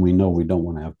revoke. And we know we don't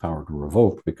want to have power to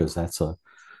revoke because that's a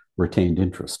retained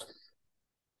interest.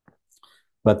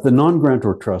 But the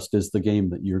non-grantor trust is the game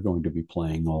that you're going to be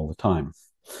playing all the time,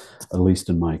 at least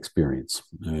in my experience.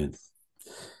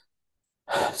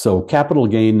 So capital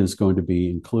gain is going to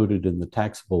be included in the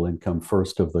taxable income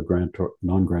first of the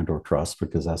non-grantor trust,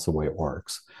 because that's the way it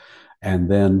works.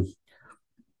 And then,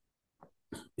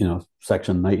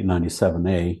 section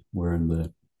 997A, we're in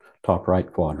the top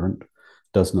right quadrant,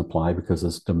 doesn't apply because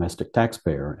it's domestic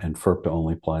taxpayer, and FIRPTA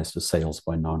only applies to sales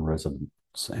by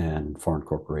non-residents and foreign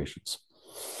corporations.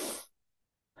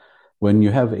 When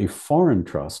you have a foreign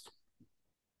trust,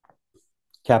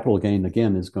 capital gain,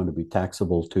 again, is going to be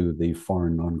taxable to the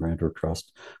foreign non-grantor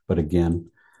trust. But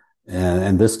again,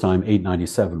 And this time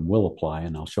 897 will apply,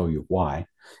 and I'll show you why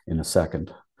in a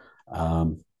second.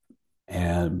 Um,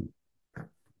 and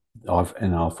off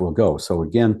we'll go. So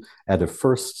again, at a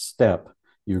first step,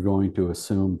 you're going to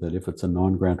assume that if it's a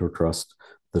non-grantor trust,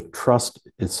 the trust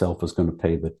itself is going to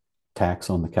pay the tax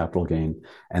on the capital gain,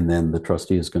 and then the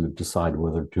trustee is going to decide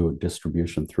whether to do a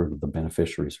distribution through to the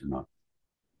beneficiaries or not.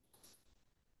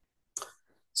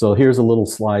 So here's a little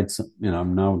slide.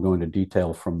 I'm now going to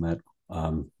detail from that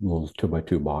little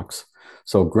 2x2 box.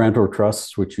 So grantor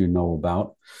trusts, which you know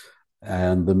about.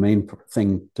 And the main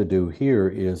thing to do here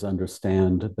is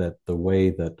understand that the way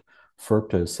that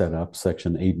FIRPTA is set up,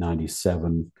 Section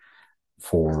 897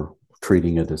 for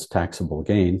treating it as taxable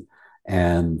gain,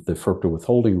 and the FIRPTA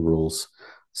withholding rules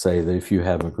say that if you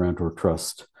have a grantor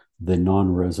trust, the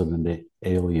non-resident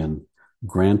alien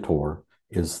grantor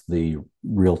is the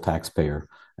real taxpayer,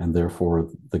 and therefore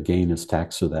the gain is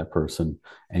taxed to that person,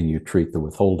 and you treat the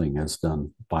withholding as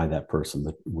done by that person,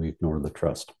 that we ignore the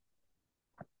trust.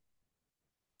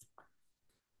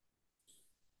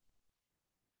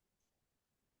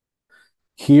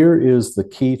 Here is the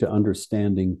key to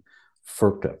understanding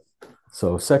FIRPTA.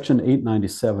 So Section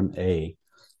 897A,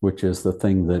 which is the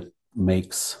thing that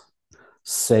makes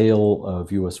sale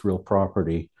of U.S. real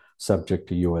property subject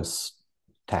to U.S.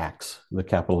 tax, the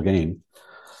capital gain,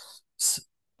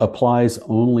 applies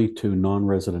only to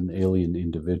non-resident alien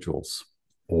individuals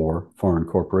or foreign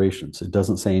corporations. It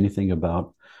doesn't say anything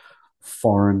about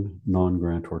foreign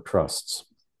non-grantor trusts.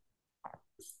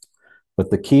 But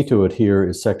the key to it here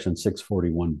is Section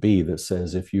 641B that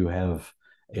says if you have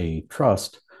a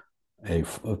trust, a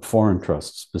foreign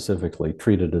trust specifically,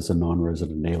 treated as a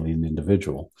non-resident alien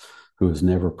individual who is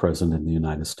never present in the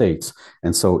United States.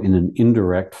 And so in an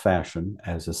indirect fashion,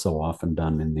 as is so often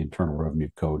done in the Internal Revenue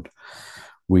Code,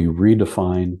 we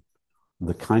redefine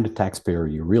the kind of taxpayer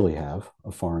you really have,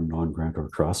 a foreign non-grantor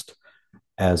trust,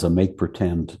 as a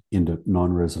make-pretend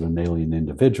non-resident alien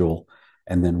individual.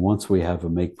 And then once we have a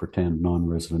make-pretend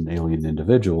non-resident alien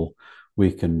individual,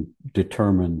 we can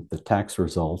determine the tax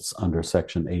results under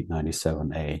Section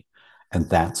 897A. And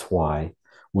that's why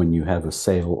when you have a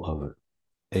sale of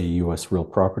a U.S. real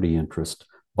property interest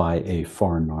by a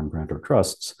foreign non-grantor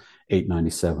trusts,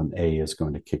 897A is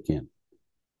going to kick in.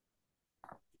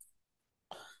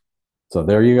 So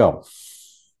there you go,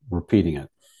 repeating it.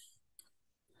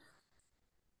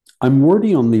 I'm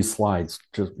wordy on these slides,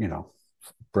 just,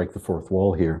 break the fourth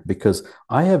wall here, because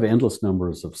I have endless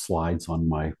numbers of slides on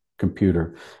my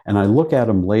computer, and I look at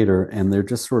them later and they're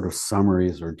just sort of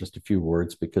summaries or just a few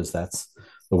words, because that's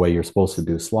the way you're supposed to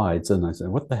do slides. And I said,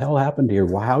 what the hell happened here?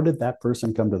 Well, how did that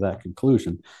person come to that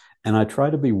conclusion? And I try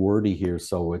to be wordy here,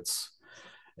 so it's,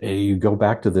 you go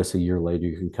back to this a year later,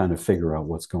 you can kind of figure out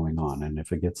what's going on. And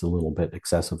if it gets a little bit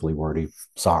excessively wordy,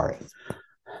 sorry.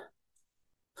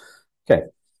 Okay.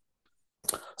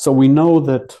 So we know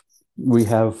that we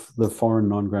have the foreign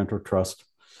non-grantor trust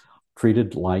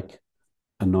treated like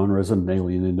a non-resident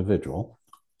alien individual.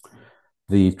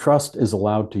 The trust is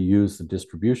allowed to use the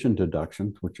distribution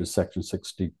deduction, which is Section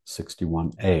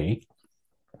 61A.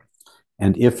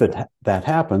 And if that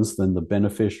happens, then the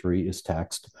beneficiary is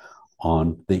taxed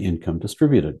on the income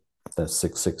distributed. That's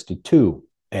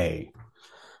 662A,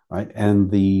 right? And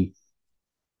the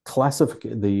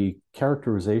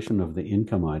characterization of the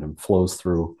income item flows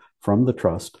through from the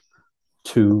trust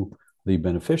to the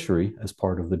beneficiary as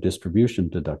part of the distribution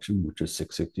deduction, which is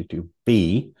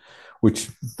 662B, which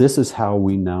this is how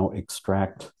we now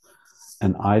extract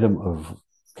an item of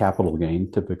capital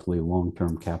gain, typically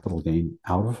long-term capital gain,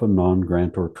 out of a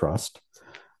non-grantor trust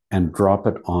and drop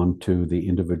it onto the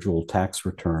individual tax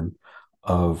return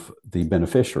of the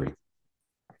beneficiary.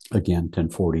 Again,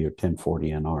 1040 or 1040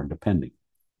 NR, depending.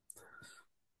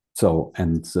 So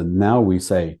now we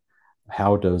say,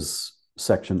 how does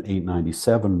Section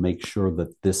 897 make sure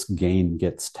that this gain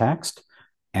gets taxed?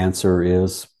 Answer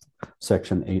is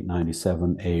Section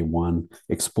 897A1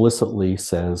 explicitly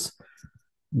says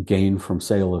gain from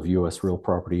sale of U.S. real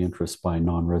property interests by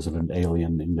non-resident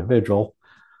alien individual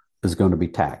is going to be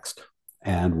taxed.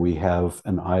 And we have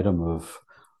an item of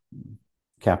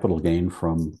capital gain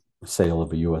from sale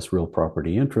of a U.S. real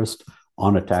property interest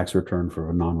on a tax return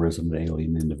for a non-resident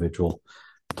alien individual,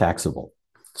 taxable.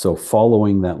 So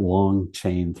following that long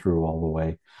chain through all the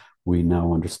way, we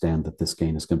now understand that this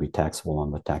gain is going to be taxable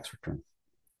on the tax return.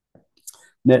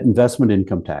 Net investment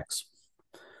income tax.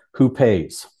 Who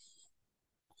pays?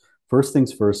 First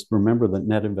things first, remember that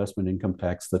net investment income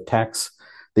tax,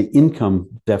 the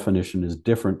income definition is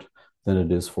different than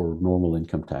it is for normal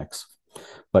income tax.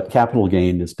 But capital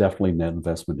gain is definitely net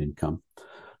investment income.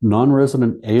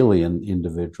 Non-resident alien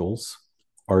individuals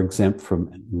are exempt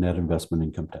from net investment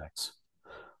income tax.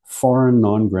 Foreign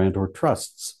non-grantor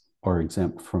trusts are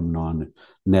exempt from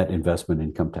net investment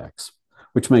income tax,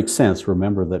 which makes sense.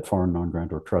 Remember that foreign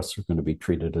non-grantor trusts are going to be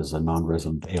treated as a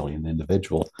non-resident alien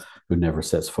individual who never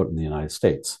sets foot in the United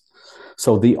States.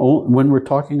 So when we're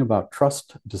talking about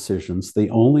trust decisions, the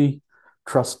only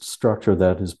trust structure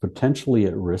that is potentially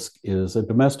at risk is a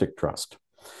domestic trust,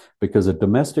 because a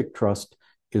domestic trust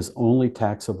is only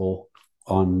taxable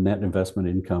on net investment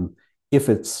income if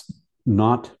it's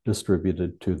not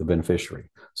distributed to the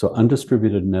beneficiary. So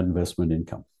undistributed net investment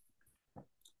income.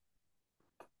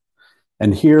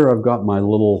 And here I've got my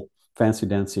little fancy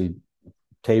dancy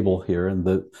table here, and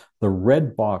the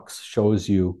red box shows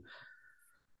you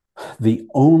the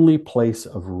only place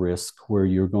of risk where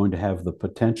you're going to have the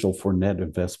potential for net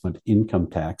investment income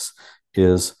tax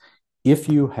is if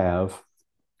you have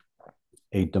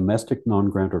a domestic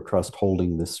non-grantor trust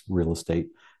holding this real estate,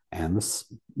 and this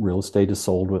real estate is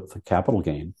sold with a capital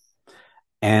gain,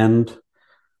 and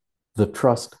the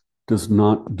trust does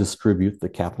not distribute the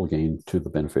capital gain to the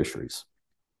beneficiaries.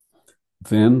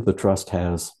 Then the trust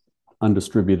has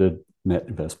undistributed net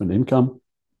investment income.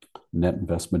 Net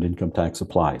investment income tax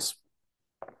applies.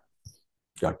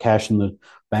 You got cash in the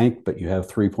bank, but you have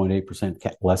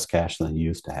 3.8% less cash than you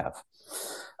used to have.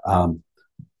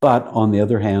 But on the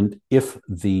other hand, if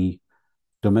the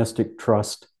domestic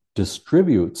trust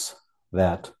distributes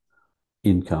that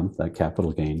income, that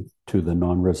capital gain, to the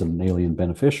non-resident alien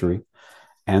beneficiary,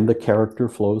 and the character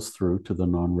flows through to the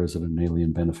non-resident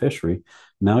alien beneficiary,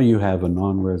 now you have a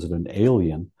non-resident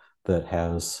alien that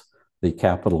has the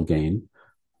capital gain,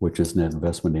 which is net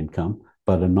investment income,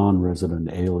 but a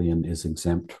non-resident alien is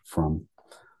exempt from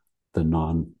the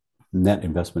net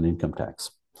investment income tax.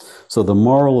 So the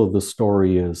moral of the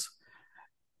story is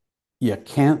you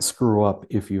can't screw up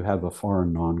if you have a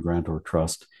foreign non-grantor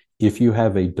trust. If you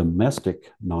have a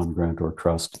domestic non-grantor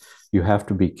trust, you have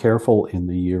to be careful in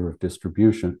the year of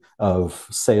distribution of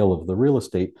sale of the real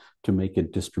estate to make a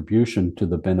distribution to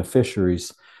the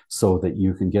beneficiaries so that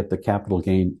you can get the capital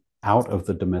gain out of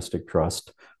the domestic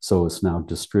trust, so it's now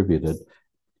distributed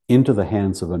into the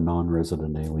hands of a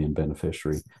non-resident alien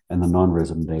beneficiary, and the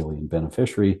non-resident alien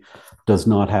beneficiary does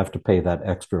not have to pay that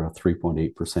extra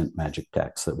 3.8% magic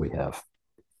tax that we have.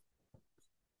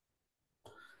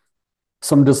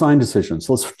 Some design decisions.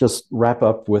 Let's just wrap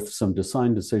up with some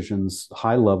design decisions,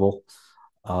 high level,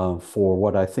 for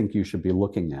what I think you should be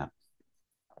looking at.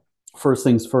 First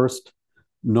things first,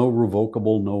 no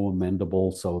revocable, no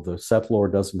amendable. So the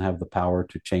settlor doesn't have the power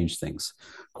to change things.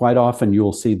 Quite often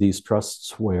you'll see these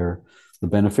trusts where the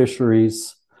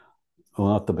beneficiaries, well,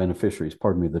 not the beneficiaries,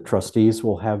 pardon me, the trustees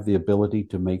will have the ability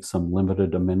to make some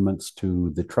limited amendments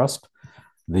to the trust.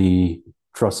 The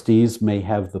trustees may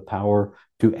have the power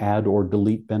to add or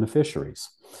delete beneficiaries.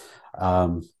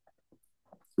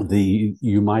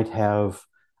 You might have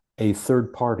a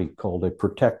third party called a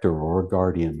protector or a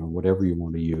guardian or whatever you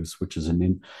want to use, which is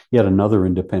yet another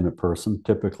independent person,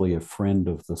 typically a friend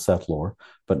of the settlor,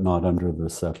 but not under the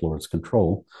settlor's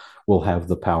control, will have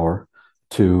the power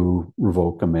to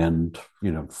revoke, amend,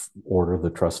 order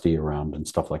the trustee around and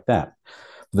stuff like that.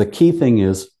 The key thing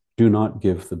is do not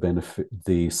give the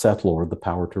settlor the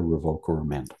power to revoke or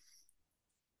amend.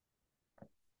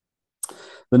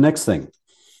 The next thing,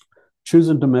 choose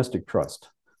a domestic trust.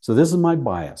 So this is my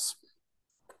bias.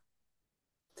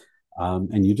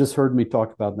 And you just heard me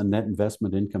talk about the net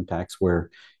investment income tax,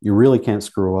 where you really can't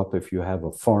screw up if you have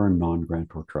a foreign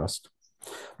non-grantor trust.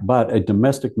 But a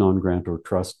domestic non-grantor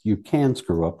trust, you can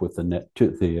screw up with to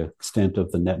the extent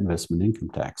of the net investment income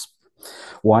tax.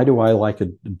 Why do I like a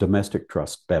domestic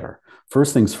trust better?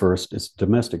 First things first, it's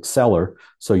domestic seller,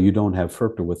 so you don't have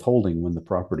FIRPTA withholding when the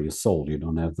property is sold. You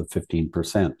don't have the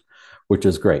 15%, which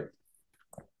is great.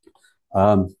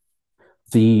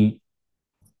 The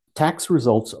tax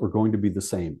results are going to be the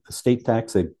same. Estate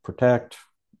tax, they protect,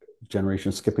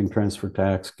 generation skipping transfer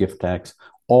tax, gift tax,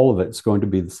 all of it's going to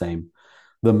be the same.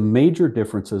 The major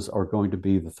differences are going to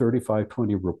be the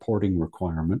 3520 reporting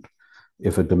requirement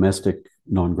if a domestic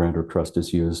non-grantor trust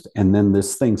is used, and then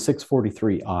this thing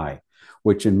 643I,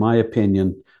 which in my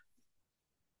opinion,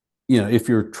 if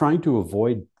you're trying to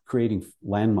avoid creating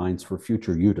landmines for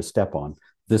future you to step on,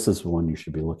 this is the one you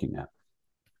should be looking at.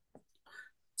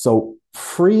 So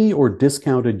free or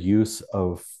discounted use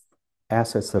of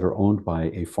assets that are owned by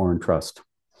a foreign trust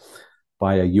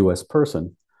by a U.S.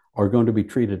 person are going to be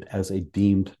treated as a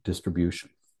deemed distribution.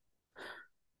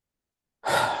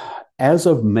 As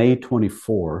of May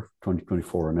 24,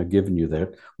 2024, and I've given you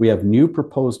that, we have new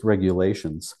proposed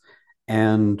regulations,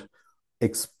 and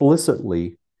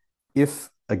explicitly, if,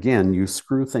 again, you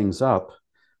screw things up,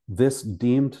 this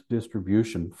deemed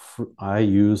distribution, I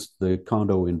use the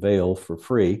condo in Vail for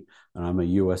free, and I'm a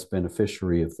U.S.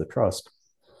 beneficiary of the trust,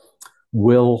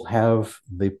 will have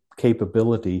the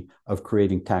capability of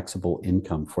creating taxable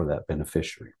income for that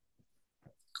beneficiary.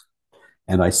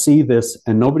 And I see this,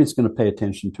 and nobody's going to pay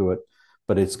attention to it,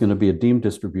 but it's going to be a deemed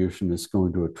distribution. It's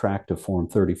going to attract a Form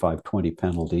 3520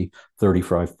 penalty,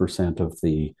 35% of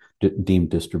the deemed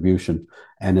distribution,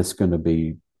 and it's going to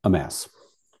be a mess.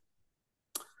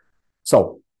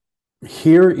 So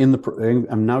here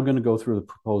I'm now going to go through the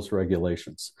proposed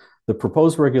regulations. The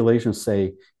proposed regulations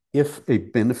say if a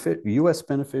U.S.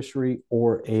 beneficiary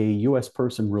or a U.S.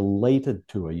 person related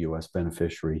to a U.S.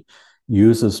 beneficiary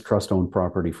uses trust-owned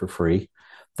property for free,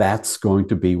 that's going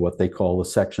to be what they call a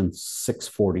Section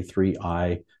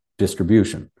 643I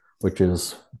distribution, which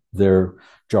is their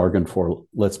jargon for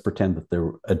let's pretend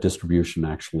that a distribution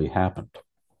actually happened.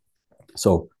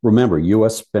 So remember,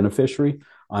 U.S. beneficiary,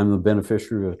 I'm the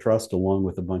beneficiary of a trust along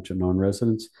with a bunch of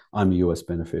non-residents. I'm a U.S.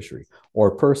 beneficiary, or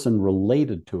a person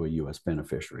related to a U.S.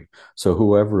 beneficiary. So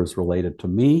whoever is related to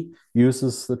me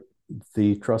uses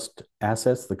the trust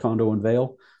assets, the condo in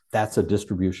Vail, that's a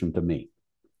distribution to me.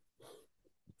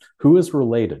 Who is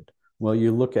related? Well,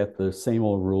 you look at the same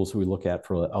old rules we look at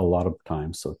for a lot of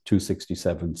times, so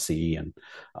 267C and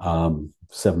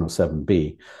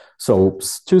 707B. So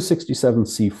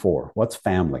 267C4, what's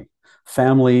family?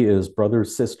 Family is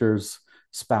brothers, sisters,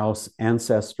 spouse,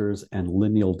 ancestors, and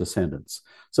lineal descendants.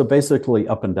 So basically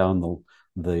up and down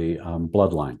the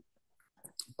bloodline.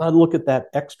 But look at that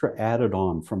extra added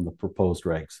on from the proposed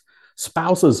regs.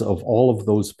 Spouses of all of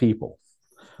those people.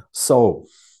 So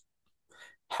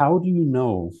how do you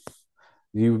know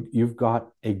you've got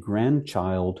a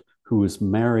grandchild who is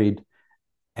married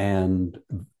and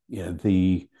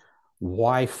the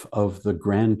wife of the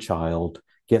grandchild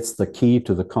gets the key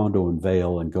to the condo in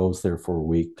Vail and goes there for a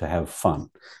week to have fun.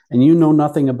 And you know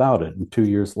nothing about it. And 2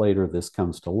 years later, this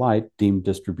comes to light, deemed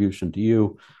distribution to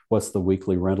you. What's the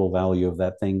weekly rental value of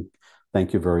that thing?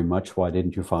 Thank you very much. Why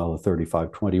didn't you file a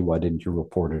 3520? Why didn't you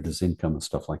report it as income and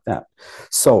stuff like that?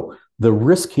 So the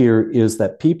risk here is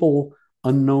that people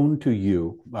unknown to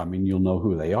you, I mean, you'll know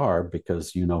who they are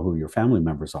because you know who your family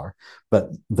members are, but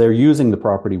they're using the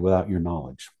property without your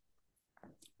knowledge.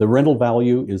 The rental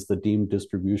value is the deemed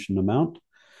distribution amount.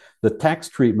 The tax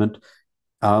treatment,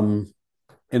 in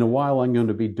a while, I'm going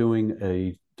to be doing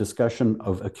a discussion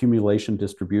of accumulation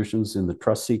distributions in the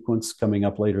trust sequence coming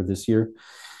up later this year.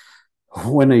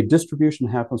 When a distribution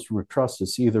happens from a trust,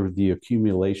 it's either the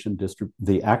accumulation,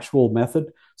 the actual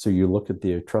method. So you look at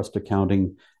the trust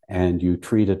accounting and you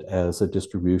treat it as a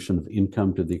distribution of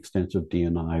income to the extent of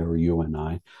DNI or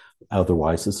UNI.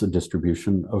 Otherwise, it's a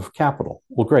distribution of capital.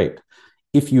 Well, great.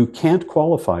 If you can't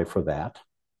qualify for that,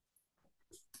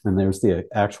 and there's the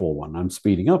actual one, I'm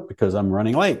speeding up because I'm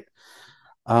running late.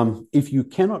 If you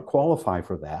cannot qualify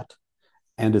for that,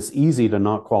 and it's easy to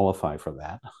not qualify for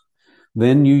that,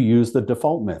 then you use the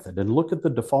default method. And look at the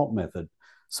default method.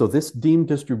 So this deemed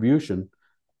distribution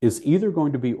is either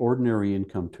going to be ordinary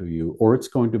income to you, or it's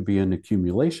going to be an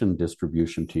accumulation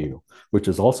distribution to you, which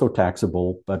is also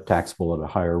taxable, but taxable at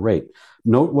a higher rate.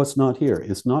 Note what's not here.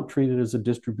 It's not treated as a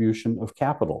distribution of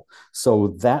capital.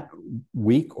 So that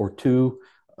week or two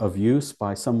of use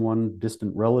by someone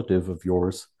distant relative of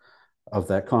yours of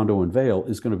that condo in Vail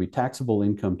is going to be taxable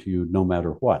income to you no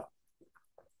matter what.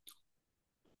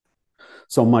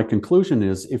 So my conclusion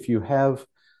is if you have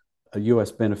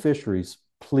U.S. beneficiaries,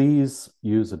 please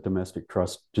use a domestic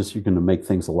trust. Just you're going to make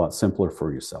things a lot simpler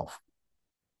for yourself.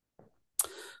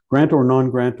 Grantor,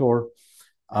 non-grantor.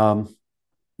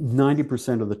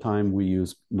 90% of the time we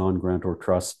use non-grantor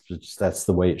trusts. That's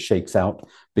the way it shakes out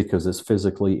because it's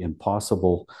physically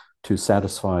impossible to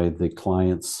satisfy the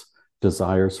client's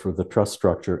desires for the trust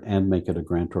structure and make it a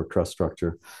grantor trust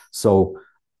structure. So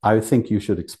I think you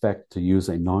should expect to use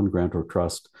a non-grantor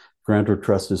trust. Grantor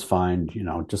trust is fine,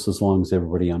 just as long as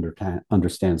everybody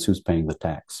understands who's paying the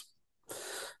tax.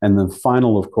 And the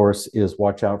final, of course, is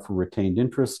watch out for retained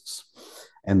interests.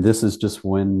 And this is just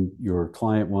when your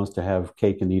client wants to have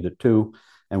cake and eat it too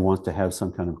and wants to have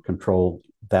some kind of control.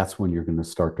 That's when you're going to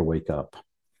start to wake up.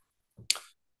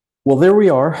 Well, there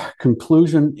we are.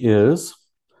 Conclusion is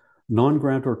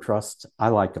non-grantor trusts, I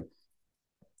like them.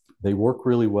 They work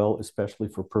really well, especially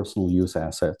for personal use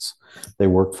assets. They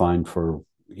work fine for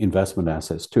investment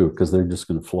assets too, because they're just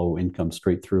going to flow income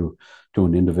straight through to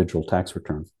an individual tax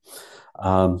return.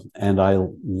 And I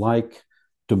like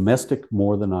domestic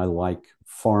more than I like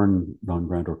foreign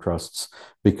non-grantor trusts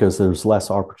because there's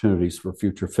less opportunities for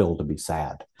future Phil to be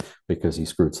sad because he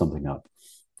screwed something up.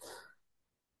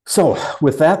 So,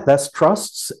 with that, that's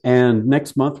trusts. And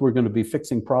next month, we're going to be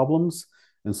fixing problems.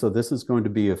 And so, this is going to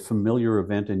be a familiar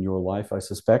event in your life. I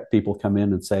suspect people come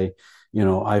in and say,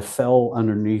 I fell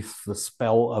underneath the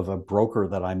spell of a broker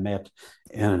that I met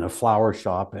in a flower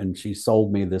shop, and she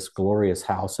sold me this glorious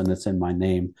house and it's in my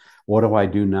name. What do I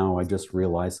do now? I just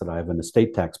realized that I have an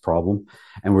estate tax problem.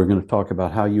 And we're going to talk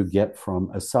about how you get from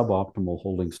a suboptimal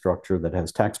holding structure that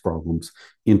has tax problems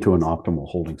into an optimal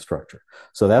holding structure.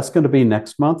 So that's going to be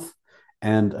next month.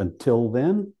 And until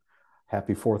then,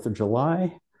 happy 4th of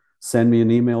July. Send me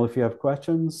an email if you have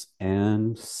questions,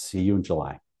 and see you in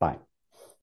July. Bye.